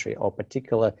particular country or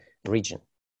particular region.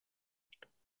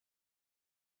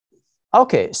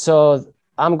 Okay, so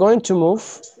I'm going to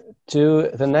move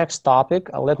to the next topic.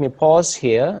 Let me pause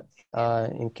here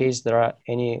in case there are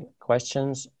any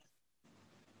questions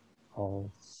or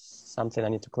something I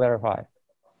need to clarify.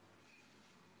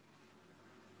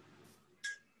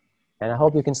 And I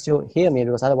hope you can still hear me,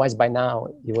 because otherwise by now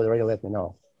you would already let me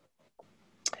know.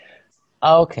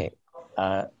 Okay,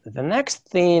 the next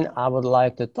thing I would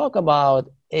like to talk about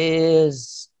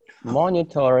is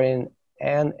monitoring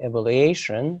and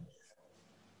evaluation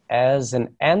as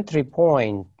an entry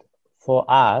point for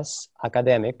us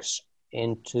academics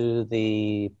into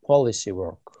the policy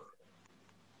work.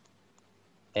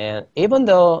 And even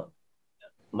though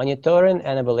monitoring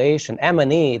and evaluation,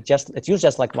 M&E, it's used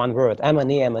just like one word,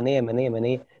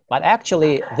 M&E, but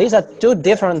actually these are two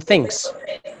different things.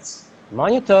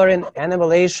 Monitoring and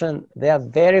evaluation, they are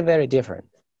very, very different.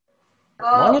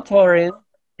 Monitoring,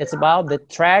 it's about the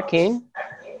tracking,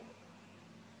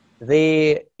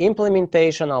 the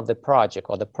implementation of the project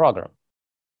or the program.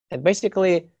 And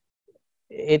basically,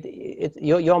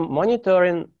 you're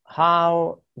monitoring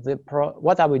how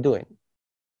what are we doing?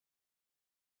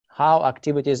 How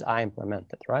activities are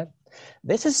implemented, right?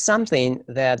 This is something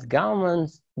that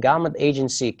government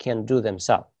agency can do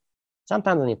themselves.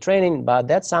 Sometimes they need training, but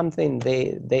that's something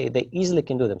they easily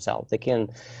can do themselves. They can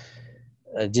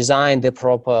design the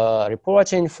proper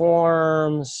reporting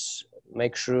forms,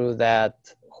 make sure that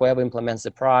whoever implements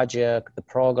the project, the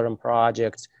program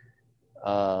project,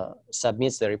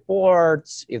 submits the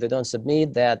reports. If they don't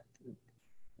submit that,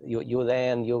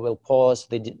 you will pause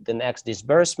the next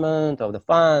disbursement of the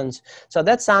funds. So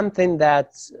that's something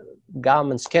that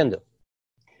governments can do.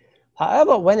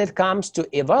 However, when it comes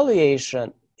to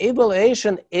evaluation,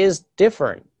 evaluation is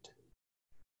different.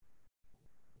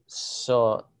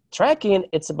 So tracking,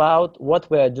 it's about what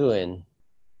we are doing.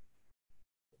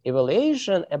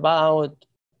 Evaluation about,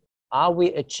 are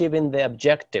we achieving the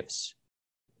objectives?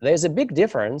 There's a big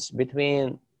difference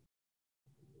between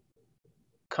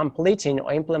completing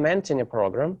or implementing a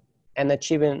program and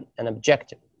achieving an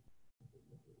objective.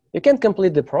 You can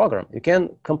complete the program. You can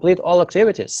complete all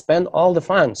activities, spend all the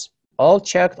funds, all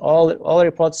checked, all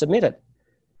reports submitted.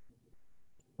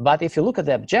 But if you look at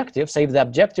the objective, say if the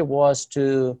objective was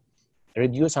to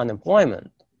reduce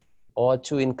unemployment or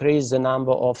to increase the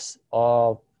number of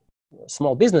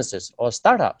small businesses or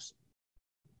startups,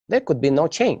 there could be no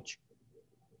change.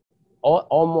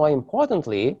 Or more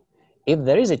importantly, if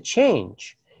there is a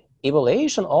change,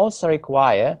 evaluation also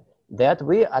requires that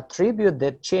we attribute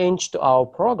the change to our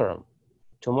program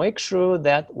to make sure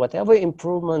that whatever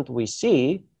improvement we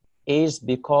see is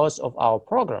because of our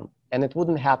program, and it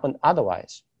wouldn't happen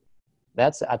otherwise.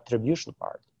 That's the attribution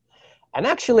part. And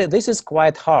actually, this is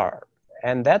quite hard,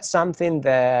 and that's something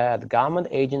that government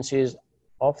agencies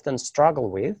often struggle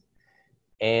with.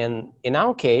 And in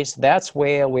our case, that's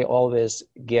where we always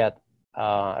get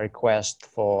a request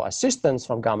for assistance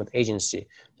from government agency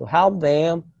to help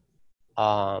them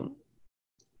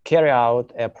carry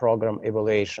out a program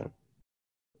evaluation.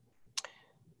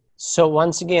 So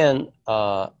once again,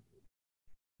 so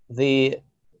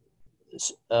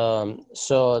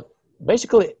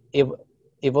basically,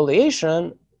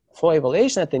 evaluation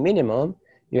at the minimum,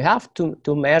 you have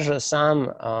to measure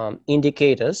some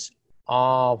indicators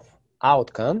of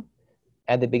outcome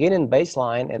at the beginning,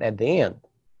 baseline, and at the end.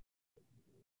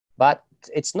 But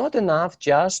it's not enough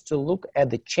just to look at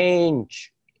the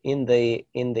change in the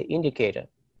indicator.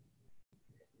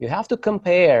 You have to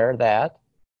compare that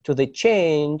to the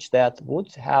change that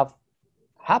would have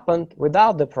happened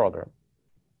without the program.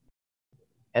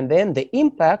 And then the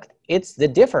impact, it's the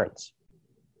difference.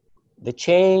 The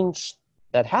change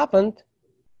that happened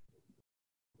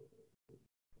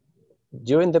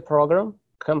during the program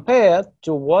compared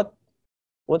to what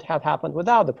would have happened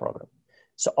without the program.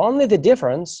 So only the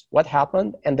difference, what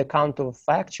happened, and the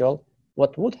counterfactual,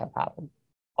 what would have happened.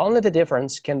 Only the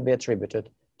difference can be attributed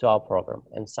to our program,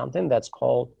 and something that's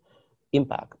called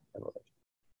impact evaluation.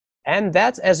 And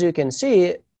that's, as you can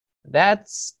see,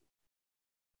 that's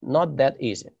not that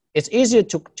easy. It's easier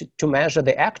to measure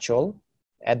the actual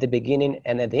at the beginning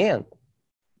and at the end,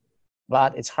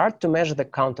 but it's hard to measure the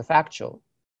counterfactual,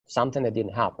 something that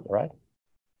didn't happen, right?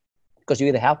 Because you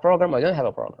either have a program or you don't have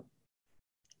a program,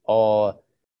 or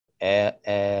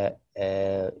an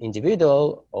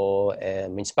individual or a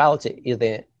municipality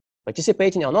either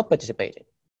participating or not participating.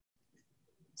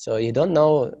 So you don't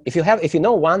know, if you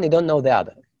know one, you don't know the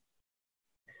other.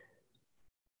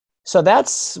 So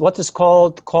that's what is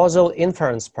called causal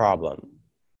inference problem,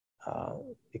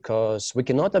 because we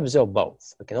cannot observe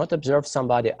both. We cannot observe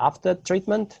somebody after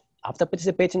treatment, after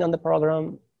participating on the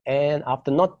program, and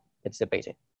after not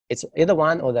participating. It's either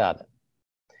one or the other.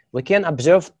 We can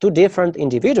observe two different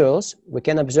individuals. We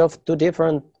can observe two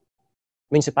different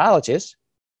municipalities.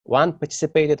 One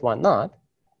participated, one not.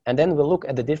 And then we look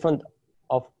at the different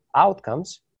of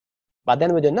outcomes, but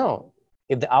then we don't know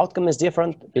if the outcome is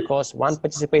different because one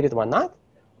participated, one not,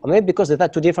 or maybe because they're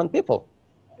two different people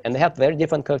and they have very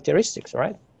different characteristics,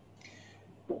 right?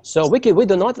 So we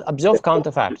do not observe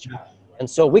counterfactual, and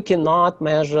so we cannot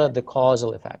measure the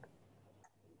causal effect.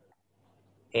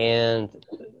 And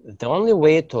the only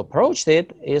way to approach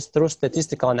it is through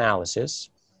statistical analysis.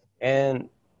 And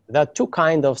there are two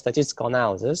kinds of statistical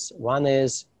analysis. One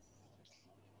is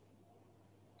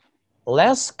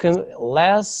less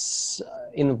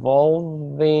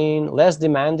involving, less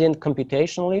demanding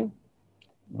computationally,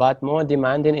 but more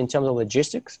demanding in terms of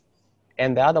logistics.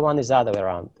 And the other one is the other way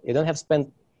around. You don't have to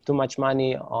spend too much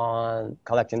money on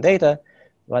collecting data,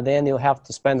 but then you have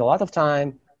to spend a lot of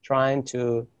time trying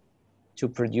to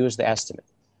produce the estimate.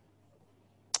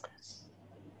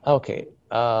 Okay,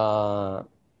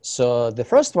 so the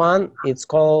first one, it's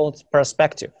called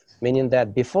perspective, meaning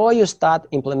that before you start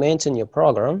implementing your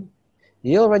program,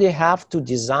 you already have to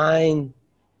design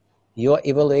your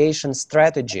evaluation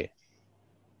strategy.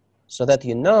 so that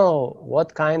you know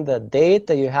what kind of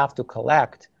data you have to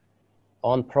collect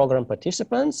on program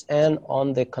participants and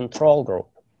on the control group.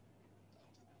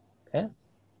 Okay?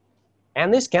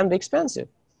 And this can be expensive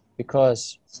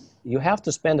because you have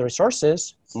to spend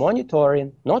resources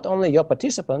monitoring not only your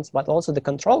participants, but also the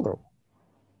control group.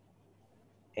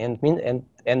 And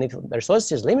if the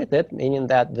resource is limited, meaning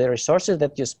that the resources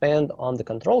that you spend on the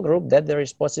control group, that the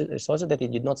resources that you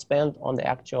did not spend on the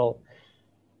actual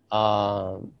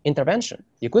intervention.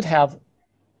 You could have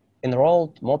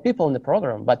enrolled more people in the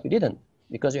program, but you didn't,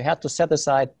 because you had to set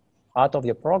aside part of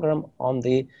your program on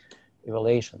the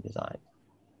evaluation design.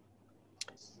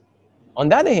 On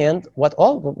the other hand,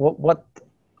 what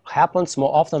happens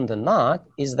more often than not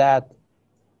is that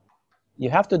you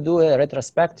have to do a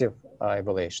retrospective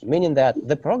evaluation, meaning that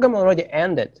the program already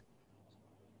ended.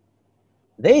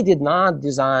 They did not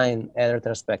design a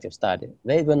retrospective study.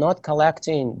 They were not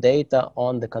collecting data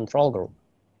on the control group.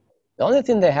 The only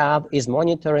thing they have is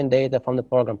monitoring data from the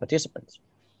program participants,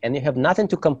 and you have nothing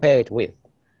to compare it with.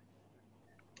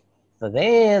 So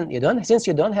then, since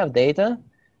you don't have data,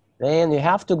 then you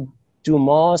have to do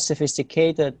more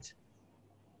sophisticated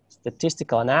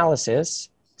statistical analysis,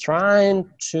 trying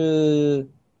to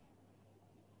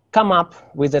come up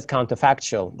with that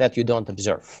counterfactual that you don't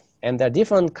observe. And there are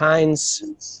different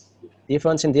kinds,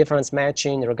 difference in difference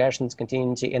matching, regression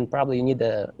continuity, and probably you need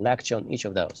a lecture on each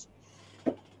of those.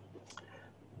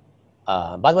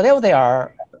 But whatever they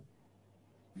are,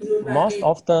 most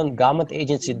often government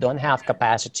agencies don't have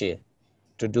capacity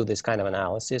to do this kind of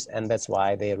analysis, and that's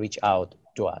why they reach out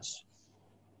to us.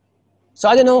 So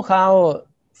I don't know how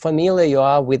familiar you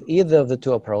are with either of the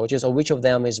two approaches, or which of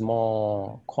them is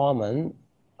more common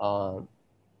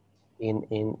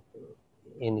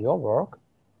in your work.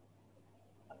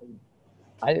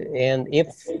 And if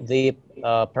the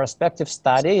prospective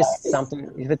study is something,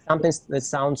 if it's something that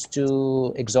sounds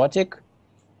too exotic,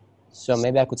 so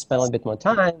maybe I could spend a little bit more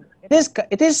time.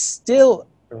 It is still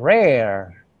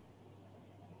rare,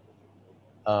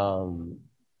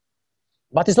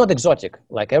 but it's not exotic.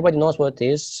 Like, everybody knows what it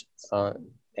is,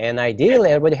 and ideally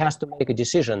everybody has to make a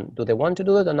decision: do they want to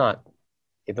do it or not?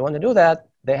 If they want to do that,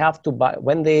 they have to buy.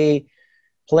 When they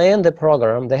plan the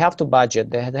program, they have to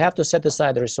budget. They have to set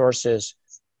aside the resources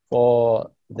for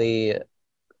the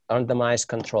randomized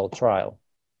controlled trial.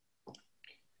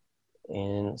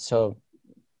 And so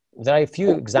there are a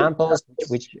few examples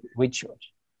which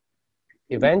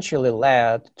eventually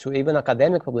led to even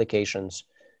academic publications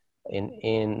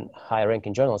in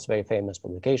high-ranking journals, very famous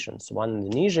publications, one in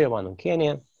Indonesia, one in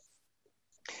Kenya.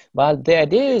 But the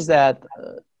idea is that,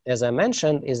 as I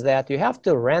mentioned, is that you have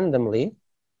to randomly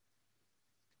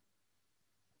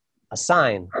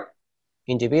assign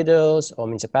individuals or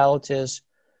municipalities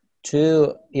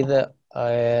to either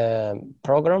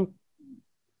program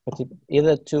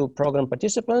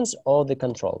participants or the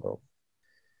control group.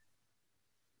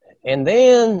 And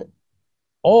then,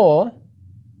 or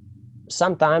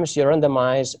sometimes you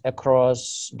randomize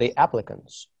across the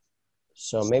applicants.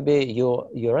 So maybe you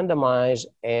randomize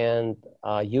and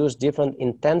use different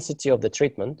intensity of the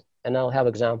treatment, and I'll have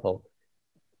example,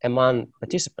 among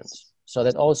participants. So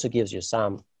that also gives you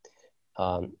some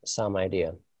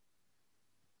idea.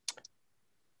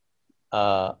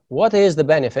 What is the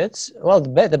benefits? Well,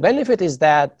 the benefit is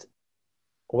that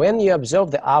when you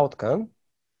observe the outcome,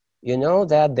 you know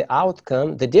that the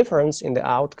outcome, the difference in the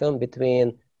outcome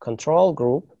between control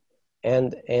group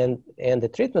and the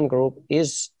treatment group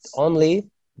is only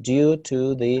due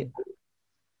to the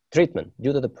treatment,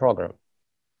 due to the program.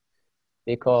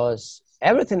 Because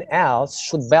everything else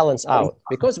should balance out,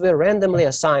 because we're randomly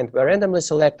assigned, we're randomly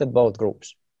selected both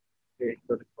groups.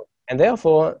 And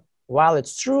therefore, while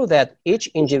it's true that each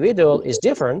individual is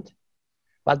different,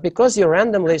 but because you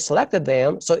randomly selected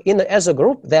them, so as a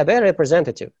group, they're very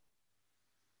representative.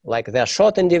 Like, they're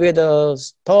short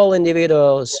individuals, tall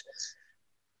individuals.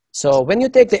 So when you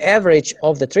take the average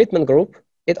of the treatment group,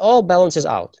 it all balances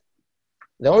out.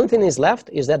 The only thing is left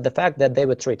is that the fact that they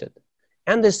were treated.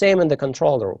 And the same in the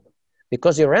control group.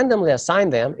 Because you randomly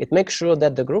assign them, it makes sure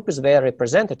that the group is very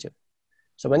representative.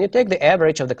 So when you take the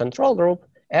average of the control group,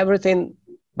 everything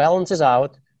balances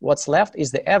out. What's left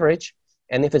is the average.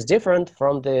 And if it's different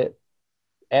from the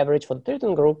average for the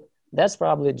treatment group, that's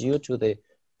probably due to the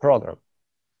program.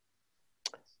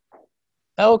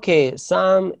 Okay,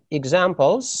 some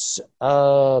examples.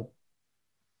 I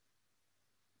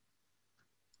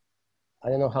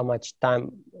don't know how much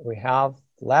time we have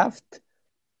left.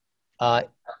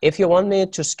 If you want me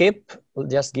to skip,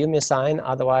 just give me a sign.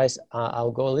 Otherwise,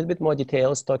 I'll go a little bit more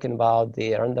details talking about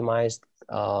the randomized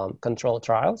control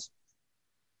trials.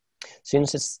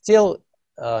 Since it's still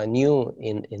new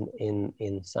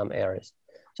in some areas.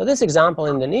 So this example,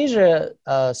 Indonesia,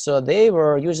 so they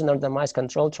were using a randomized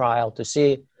control trial to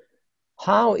see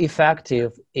how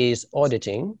effective is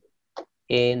auditing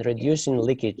in reducing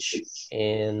leakage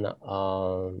in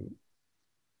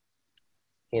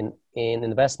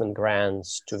investment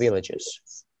grants to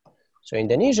villages. So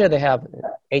Indonesia, they have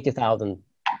 80,000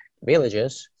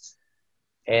 villages,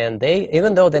 and they,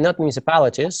 even though they're not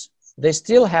municipalities, they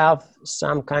still have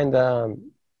some kind of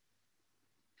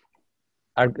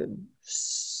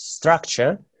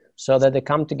structure so that they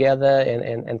come together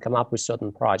and come up with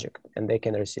certain project and they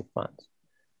can receive funds.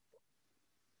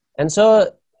 And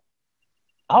so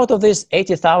out of this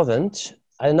 80,000,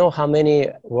 I don't know how many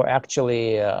were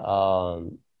actually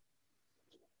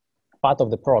part of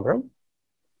the program,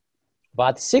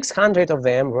 but 600 of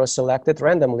them were selected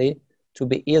randomly to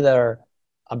be either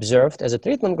observed as a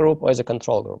treatment group or as a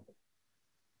control group.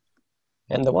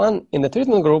 And the one in the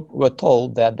treatment group were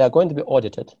told that they're going to be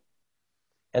audited.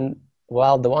 And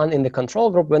while the one in the control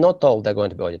group were not told they're going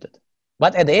to be audited.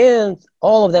 But at the end,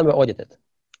 all of them were audited,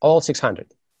 all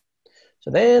 600. So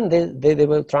then they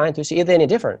were trying to see if there's any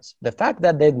difference. The fact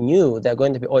that they knew they're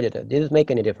going to be audited, did it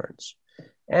make any difference?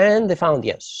 And they found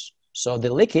yes. So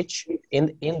the leakage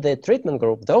in the treatment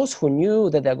group, those who knew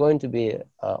that they're going to be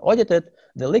audited,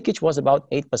 the leakage was about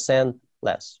 8%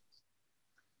 less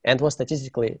and was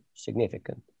statistically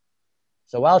significant.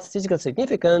 So while statistically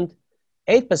significant,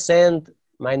 8%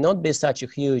 might not be such a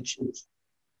huge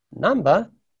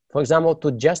number, for example,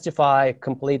 to justify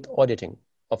complete auditing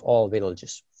of all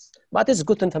villages. But it's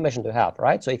good information to have,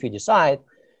 right? So if you decide,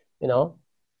 you know,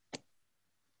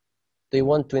 do you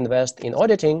want to invest in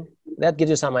auditing, that gives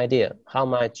you some idea how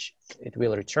much it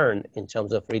will return in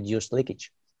terms of reduced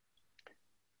leakage.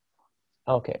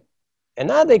 Okay.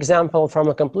 Another example from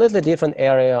a completely different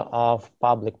area of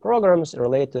public programs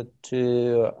related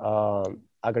to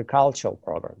agricultural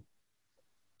program.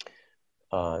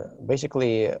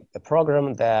 Basically, a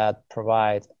program that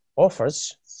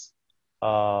offers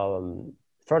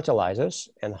fertilizers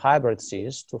and hybrid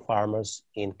seeds to farmers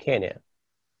in Kenya.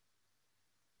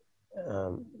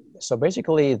 So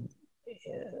basically,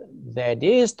 the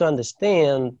idea is to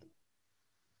understand.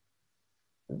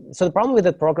 So the problem with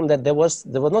the program that there was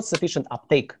not sufficient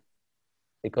uptake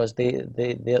because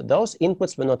those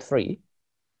inputs were not free.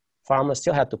 Farmers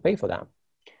still had to pay for them.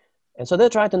 And so they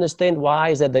try to understand why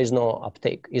is that there's no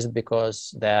uptake. Is it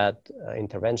because that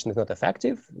intervention is not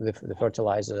effective? The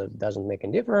fertilizer doesn't make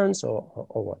any difference or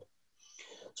what?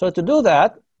 So to do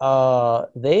that,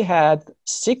 they had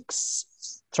 6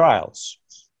 trials,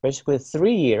 basically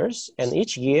 3 years. And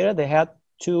each year they had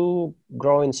 2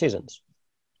 growing seasons.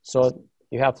 So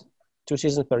you have 2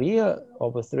 seasons per year,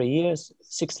 over 3 years,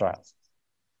 6 trials.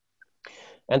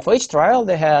 And for each trial,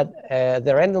 they had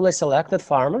the randomly selected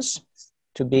farmers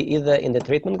to be either in the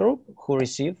treatment group who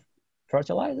receive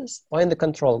fertilizers or in the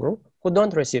control group who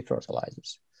don't receive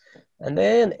fertilizers. And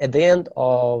then at the end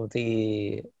of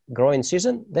the growing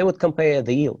season, they would compare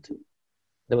the yield.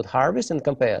 They would harvest and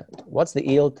compare what's the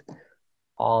yield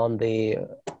on the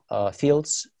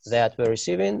fields that were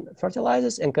receiving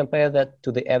fertilizers and compare that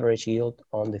to the average yield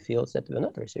on the fields that were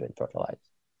not receiving fertilizers.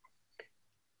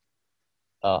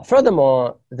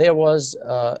 Furthermore, there was,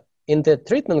 in the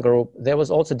treatment group, there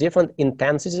was also different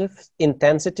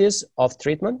intensities of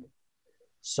treatment.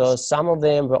 So some of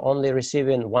them were only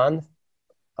receiving 1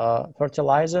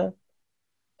 fertilizer,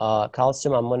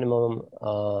 calcium,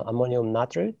 ammonium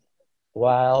nitrate,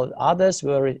 while others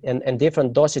were in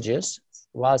different dosages,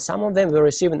 while some of them were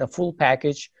receiving a full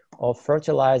package of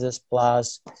fertilizers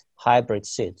plus hybrid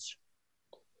seeds.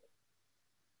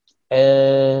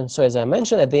 And so as I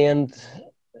mentioned, at the end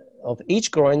of each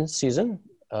growing season,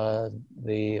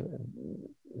 the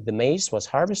maize was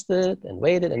harvested and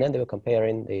weighed, and then they were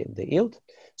comparing the yield.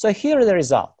 So here is the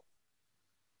result.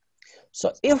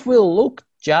 So if we look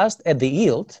just at the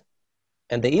yield,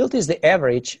 and the yield is the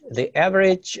average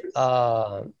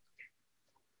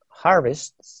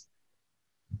harvest,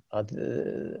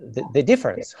 the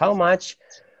difference, how much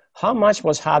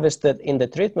was harvested in the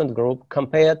treatment group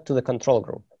compared to the control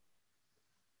group.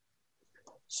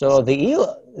 So the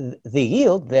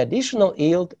additional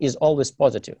yield is always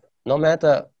positive, no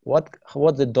matter what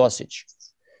the dosage.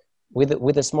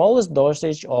 With the smallest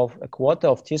dosage of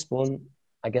 1/4 teaspoon,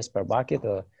 I guess per bucket,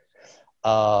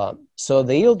 so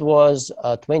the yield was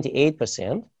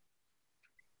 28%.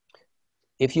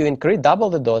 If you double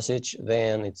the dosage,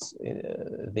 then it's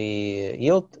the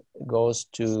yield goes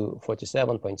to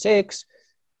 47.6.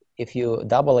 If you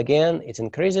double again, it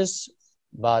increases,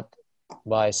 but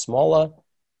by smaller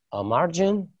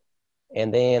margin.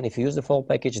 And then if you use the full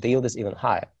package, the yield is even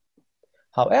higher.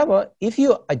 However, if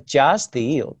you adjust the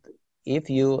yield, if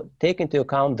you take into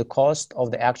account the cost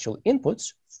of the actual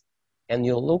inputs and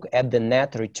you look at the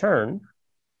net return,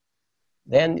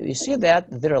 then you see that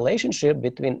the relationship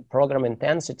between program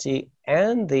intensity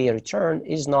and the return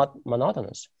is not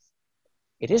monotonous.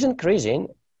 It is increasing.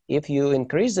 If you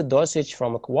increase the dosage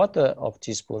from 1/4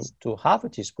 teaspoon to 1/2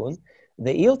 teaspoon,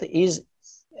 the yield is,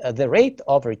 the rate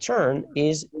of return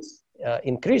is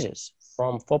increases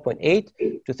from 4.8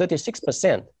 to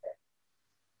 36%.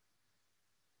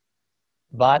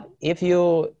 But if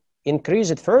you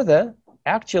increase it further,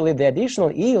 actually the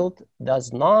additional yield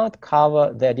does not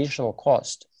cover the additional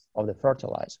cost of the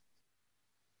fertilizer.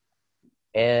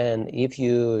 And if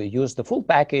you use the full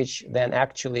package, then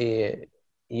actually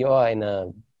you are in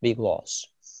a big loss.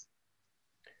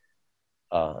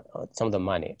 Some of the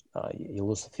money, you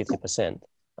lose 50%,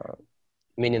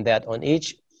 meaning that on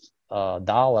each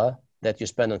dollar that you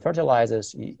spend on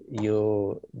fertilizers,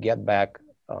 you get back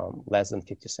less than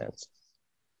 50 cents.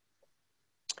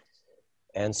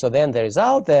 And so then the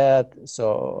result that,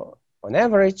 so on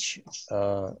average,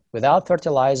 without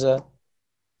fertilizer,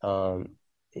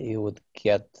 you would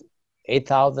get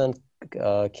 8,000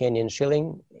 Kenyan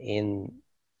shilling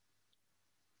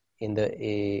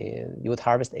you would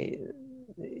harvest,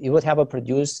 you would have a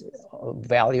produce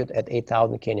valued at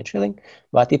 8,000 Kenyan shilling.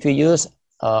 But if you use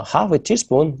 1/2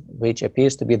 teaspoon, which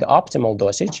appears to be the optimal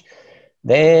dosage,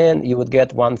 then you would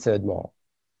get 1/3 more,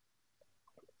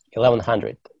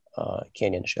 1,100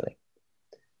 Kenyan shilling.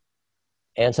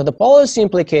 And so the policy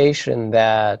implication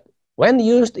that when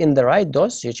used in the right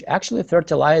dosage, actually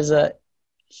fertilizer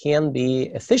can be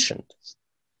efficient.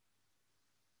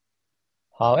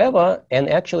 However, and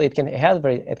actually it can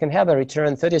have a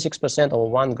return 36% over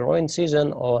one growing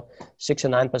season or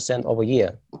 69% over a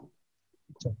year.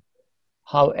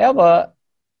 However,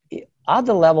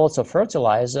 other levels of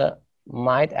fertilizer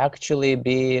might actually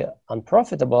be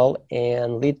unprofitable and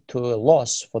lead to a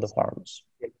loss for the farmers.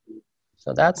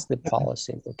 So that's the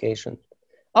policy implication.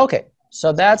 Okay, so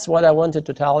that's what I wanted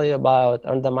to tell you about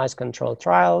randomized control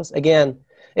trials. Again,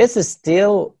 it's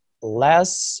still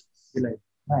less,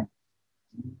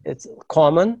 it's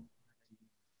common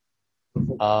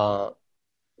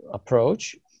approach.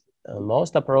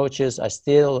 Most approaches are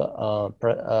still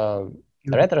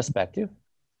retrospective,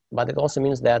 but it also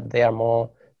means that they are more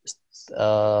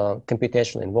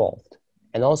computationally involved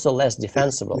and also less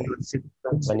defensible.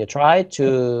 When you try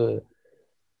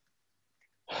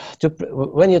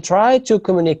to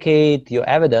communicate your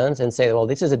evidence and say, well,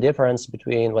 this is a difference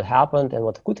between what happened and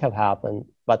what could have happened,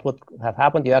 but what have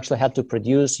happened, you actually had to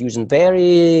produce using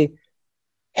very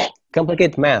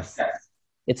complicated math.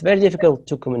 It's very difficult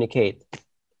to communicate.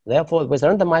 Therefore, with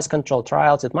randomized control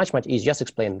trials, it's much, much easier. Just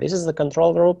explain, this is the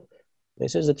control group,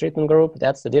 this is the treatment group,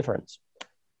 that's the difference.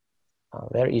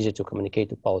 Very easy to communicate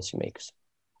to policymakers.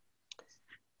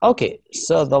 Okay,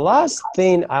 so the last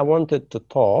thing I wanted to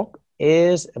talk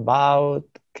is about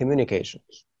communication.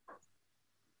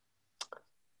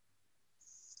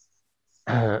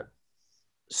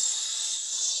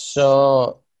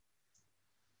 So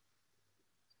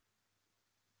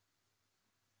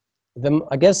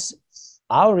I guess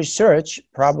our research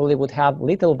probably would have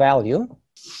little value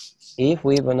if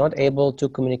we were not able to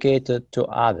communicate it to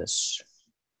others,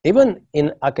 even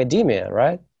in academia,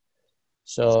 right?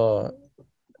 So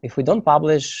if we don't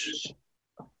publish,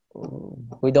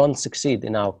 we don't succeed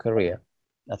in our career,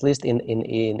 at least in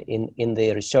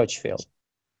the research field.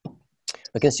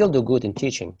 We can still do good in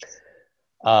teaching.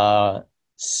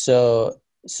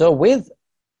 So with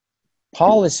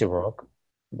policy work,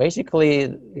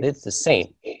 basically it's the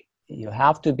same. You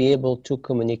have to be able to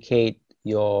communicate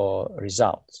your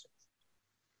results.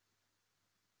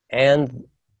 And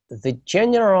the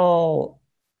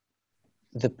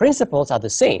principles are the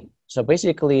same. So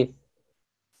basically,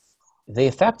 the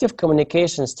effective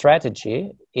communication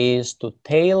strategy is to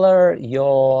tailor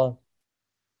your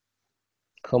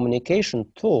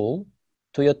communication tool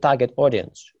to your target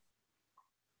audience.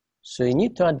 So you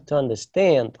need to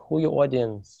understand who are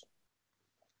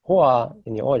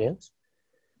in your audience,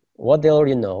 what they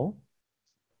already know.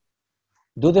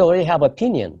 Do they already have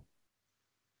opinion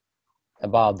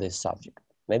about this subject?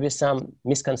 Maybe some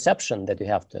misconception that you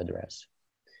have to address.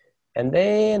 And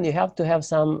then you have to have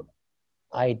some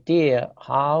idea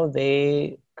how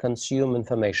they consume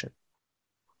information.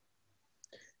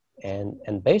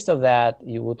 And based on that,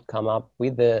 you would come up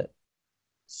with the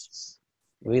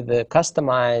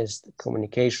customized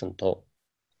communication tool.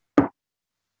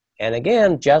 And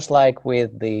again, just like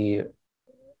with the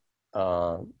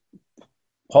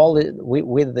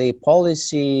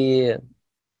policy,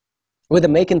 with the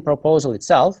making proposal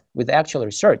itself, with the actual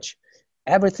research,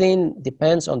 everything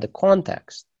depends on the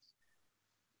context.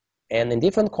 And in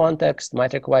different contexts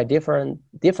might require different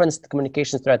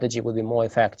communication strategy will be more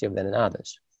effective than in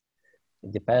others.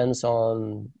 It depends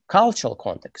on cultural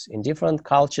context. In different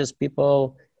cultures,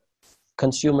 people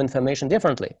consume information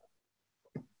differently.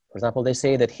 For example, they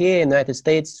say that here in the United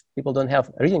States, people don't have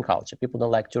a reading culture. People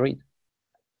don't like to read.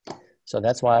 So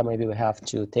that's why maybe we have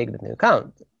to take that into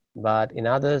account. But in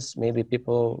others, maybe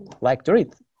people like to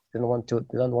read. They don't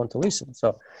want to listen.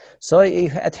 So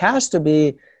it has to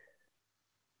be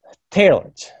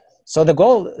tailored. So the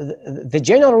goal, the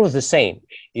general rule is the same.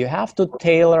 You have to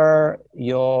tailor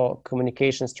your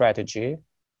communication strategy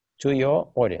to your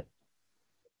audience.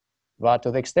 But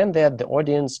to the extent that the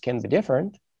audience can be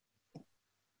different,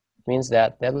 means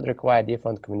that would require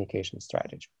different communication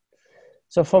strategy.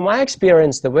 So from my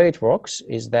experience, the way it works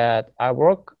is that I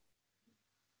work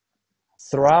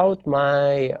throughout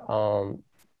my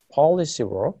policy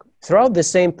work, throughout the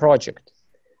same project.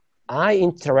 I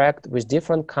interact with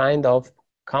different kind of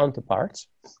counterparts,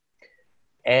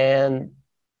 and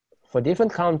for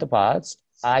different counterparts,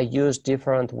 I use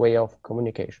different way of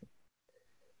communication.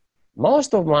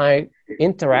 Most of my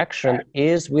interaction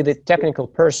is with a technical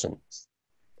person.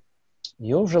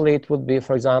 Usually it would be,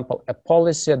 for example, a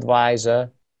policy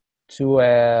advisor to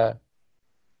a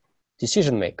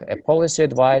decision maker, a policy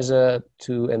advisor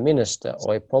to a minister,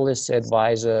 or a policy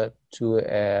advisor to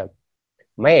a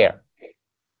mayor.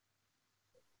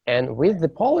 And with the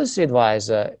policy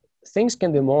advisor, things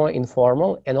can be more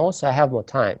informal, and also I have more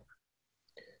time.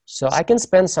 So I can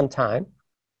spend some time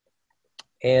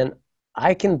and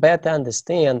I can better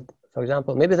understand, for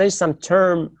example, maybe there is some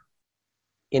term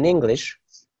in English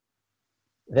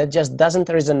that just doesn't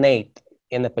resonate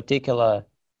in a particular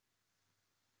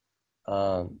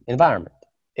environment.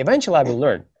 Eventually I will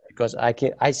learn because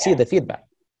I see the feedback.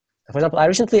 For example, I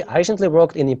recently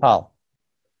worked in Nepal,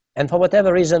 and for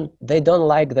whatever reason, they don't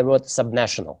like the word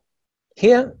subnational.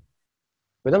 Here,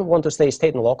 we don't want to say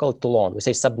state and local too long. We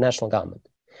say subnational government.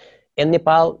 In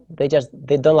Nepal, they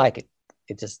don't like it.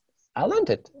 I learned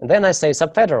it. And then I say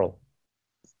subfederal.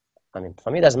 I mean,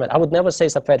 for me, it doesn't matter. I would never say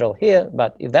subfederal here,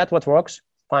 but if that's what works,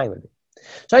 fine with me.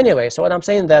 So anyway, so what I'm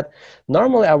saying that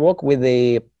normally I work with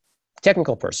a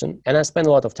technical person and I spend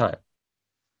a lot of time.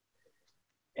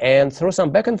 And through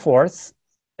some back and forth,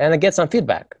 and I get some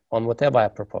feedback on whatever I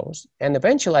propose. And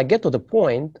eventually I get to the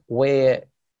point where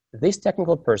this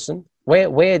technical person,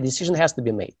 where a decision has to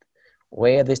be made,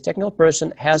 where this technical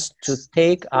person has to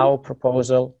take our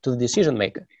proposal to the decision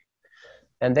maker.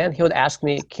 And then he would ask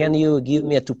me, can you give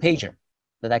me a 2-pager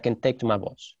that I can take to my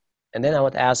boss? And then I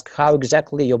would ask how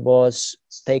exactly your boss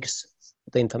takes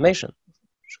the information.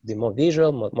 Should be more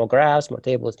visual, more graphs, more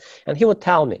tables. And he would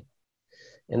tell me.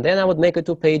 And then I would make a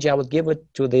 2-page, I would give it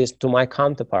to my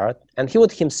counterpart, and he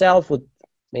would himself would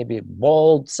maybe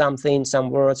bold something, some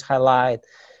words, highlight,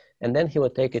 and then he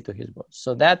would take it to his boss.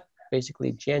 So that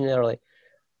basically generally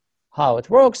how it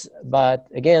works. But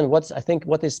again, I think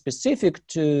what is specific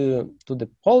to the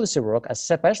policy work,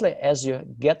 especially as you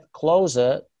get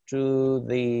closer to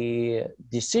the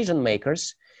decision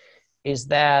makers, is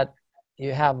that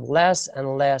you have less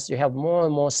and less, you have more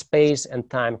and more space and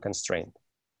time constraint.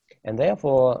 And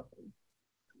therefore,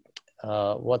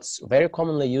 what's very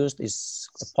commonly used is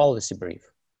a policy brief.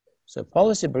 So a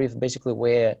policy brief basically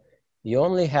where you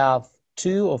only have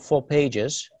 2 or 4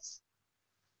 pages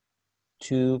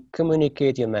to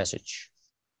communicate your message.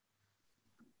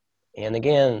 And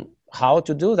again, how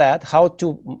to do that, how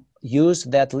to use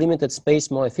that limited space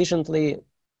more efficiently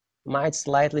might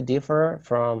slightly differ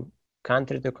from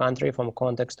country to country, from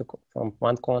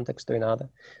one context to another,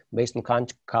 based on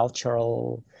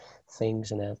cultural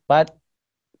things and that. But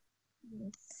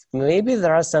maybe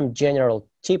there are some general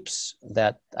tips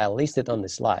that I listed on the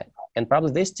slide. And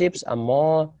probably these tips are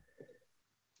more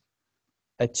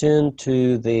attuned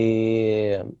to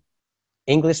the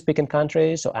English-speaking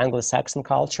countries or Anglo-Saxon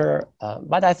culture,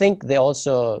 but I think they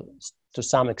also, to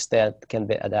some extent, can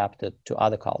be adapted to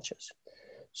other cultures.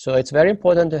 So it's very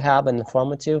important to have an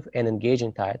informative and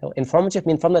engaging title. Informative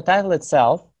means from the title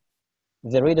itself,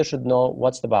 the reader should know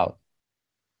what's it about.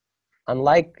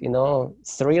 Unlike,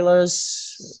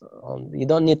 thrillers, you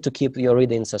don't need to keep your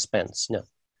reader in suspense. No.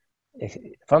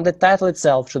 From the title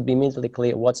itself should be immediately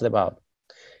clear what's it about.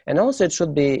 And also it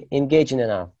should be engaging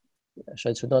enough. So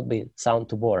it should not sound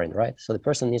too boring, right? So the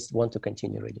person needs to want to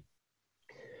continue reading.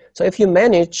 So if you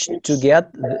manage to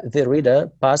get the reader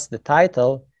past the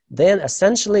title, then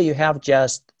essentially you have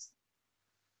just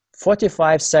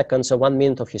 45 seconds or 1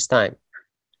 minute of his time.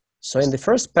 So in the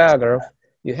first paragraph,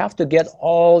 you have to get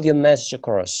all your message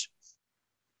across.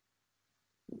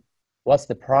 What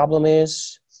the problem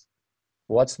is,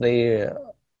 what's the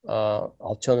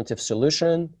alternative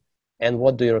solution, and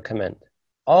what do you recommend?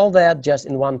 All that just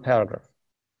in one paragraph.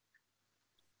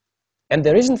 And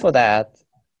the reason for that,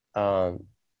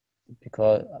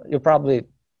 because you're probably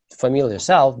familiar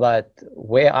yourself, but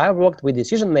where I worked with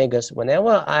decision makers,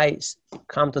 whenever I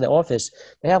come to the office,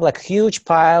 they have like huge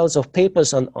piles of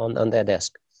papers on their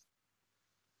desk.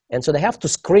 And so they have to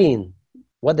screen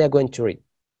what they're going to read.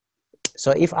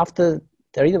 So if after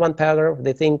they read one paragraph,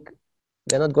 they think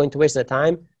they're not going to waste their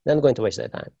time, they're not going to waste their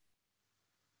time.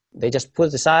 They just put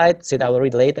it aside, say I will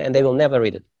read later, and they will never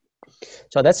read it.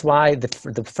 So that's why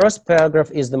the first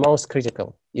paragraph is the most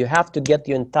critical. You have to get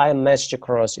your entire message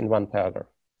across in one paragraph.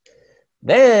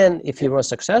 Then, if you were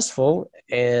successful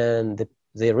and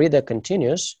the reader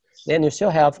continues, then you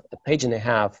still have a page and a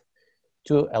half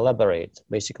to elaborate,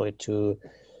 basically to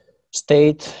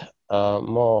state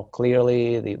more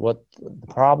clearly what the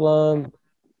problem,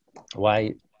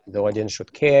 why the audience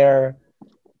should care,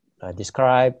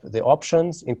 describe the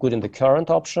options, including the current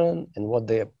option and what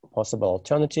the possible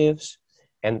alternatives,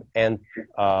 and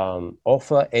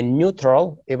offer a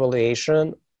neutral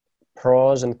evaluation,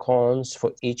 pros and cons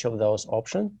for each of those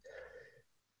options.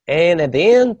 And at the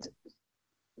end,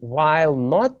 while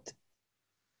not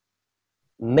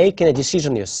making a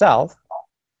decision yourself,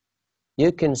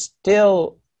 you can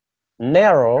still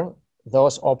narrow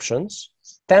those options,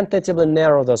 tentatively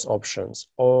narrow those options,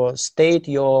 or state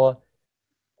your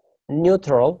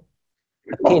neutral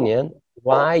opinion,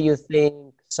 why you think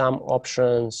some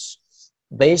options,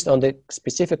 based on the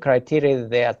specific criteria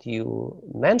that you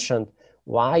mentioned,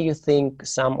 why you think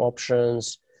some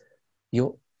options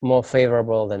you more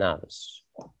favorable than others.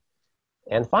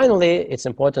 And finally, it's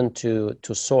important to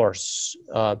source,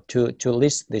 to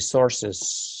list the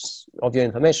sources of your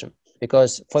information,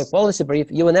 because for a policy brief,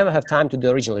 you will never have time to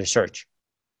do original research.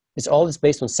 It's always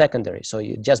based on secondary, so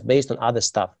you just based on other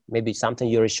stuff, maybe something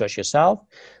you research yourself,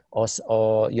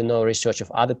 or research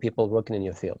of other people working in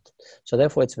your field. So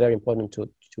therefore, it's very important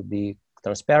to be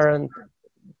transparent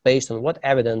based on what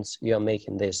evidence you are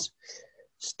making these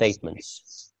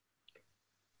statements.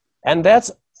 And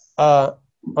that's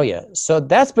so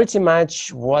that's pretty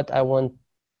much what I wanted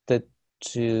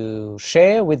to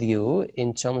share with you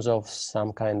in terms of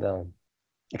some kind of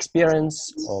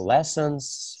experience or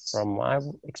lessons from my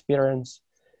experience.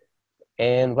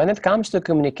 And when it comes to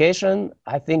communication,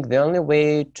 I think the only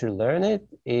way to learn it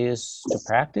is to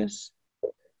practice.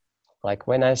 Like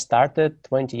when I started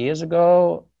 20 years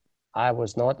ago, I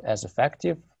was not as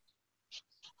effective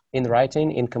in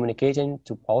writing, in communicating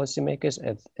to policymakers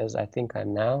as I think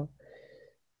I'm now.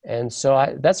 And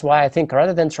so that's why I think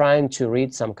rather than trying to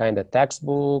read some kind of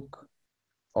textbook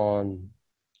on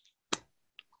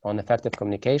effective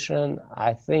communication,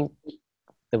 I think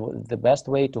the best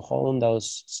way to hone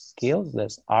those skills,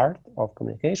 this art of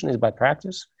communication, is by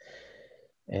practice.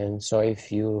 And so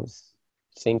if you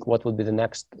think what would be the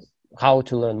next, how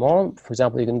to learn more, for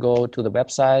example, you can go to the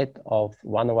website of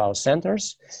one of our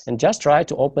centers and just try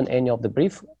to open any of the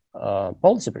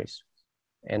policy briefs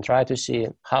and try to see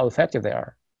how effective they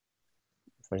are.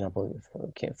 For example,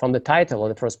 from the title or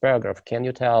the first paragraph, can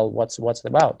you tell what's it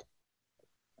about?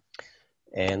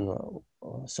 And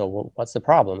so what's the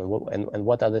problem, and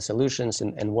what are the solutions,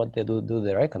 and what do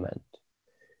they recommend?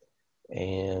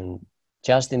 And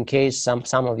just in case some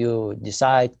of you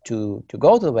decide to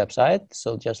go to the website,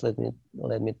 so just let me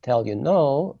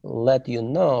let you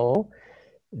know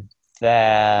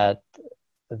that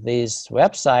this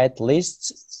website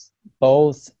lists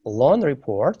both long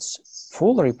reports,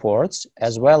 full reports,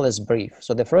 as well as brief.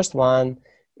 So the first one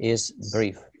is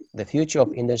brief, the future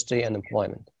of industry and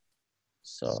employment.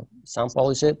 So some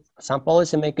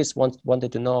policymakers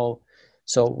wanted to know,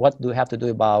 so what do we have to do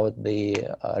about the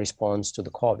response to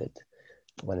the COVID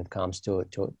when it comes to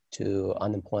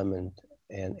unemployment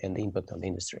and the impact on the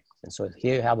industry? And so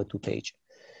here you have a 2-page.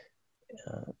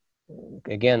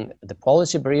 Again, the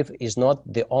policy brief is not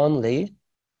the only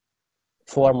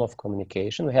form of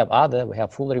communication. We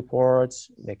have full reports.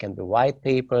 There can be white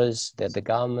papers that the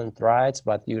government writes,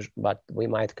 but we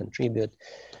might contribute.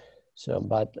 So,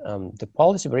 but the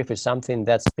policy brief is something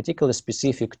that's particularly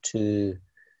specific to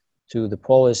the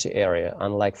policy area,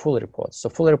 unlike full reports. So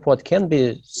full report can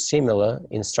be similar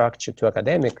in structure to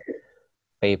academic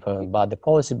paper, but the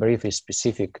policy brief is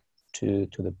specific to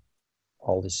the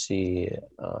policy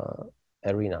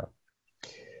arena.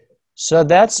 So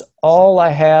that's all I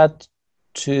had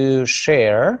to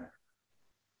share.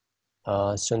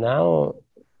 So now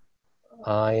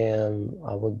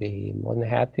I would be more than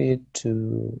happy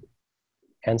to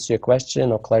answer your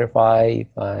question or clarify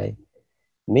if I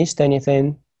missed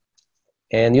anything.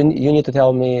 And you need to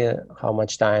tell me how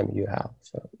much time you have.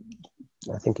 So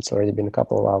I think it's already been a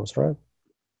couple of hours, right?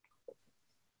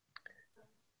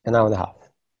 An hour and a half.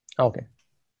 Okay.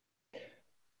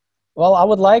 Well, I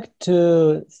would like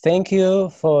to thank you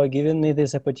for giving me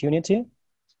this opportunity.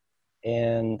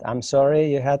 And I'm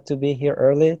sorry you had to be here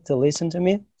early to listen to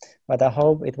me, but I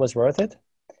hope it was worth it.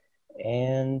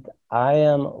 And I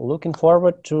am looking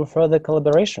forward to further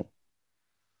collaboration.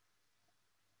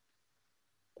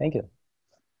 Thank you.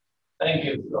 Thank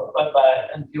you. Bye-bye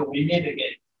until we meet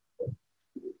again.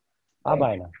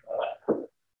 Bye-bye now.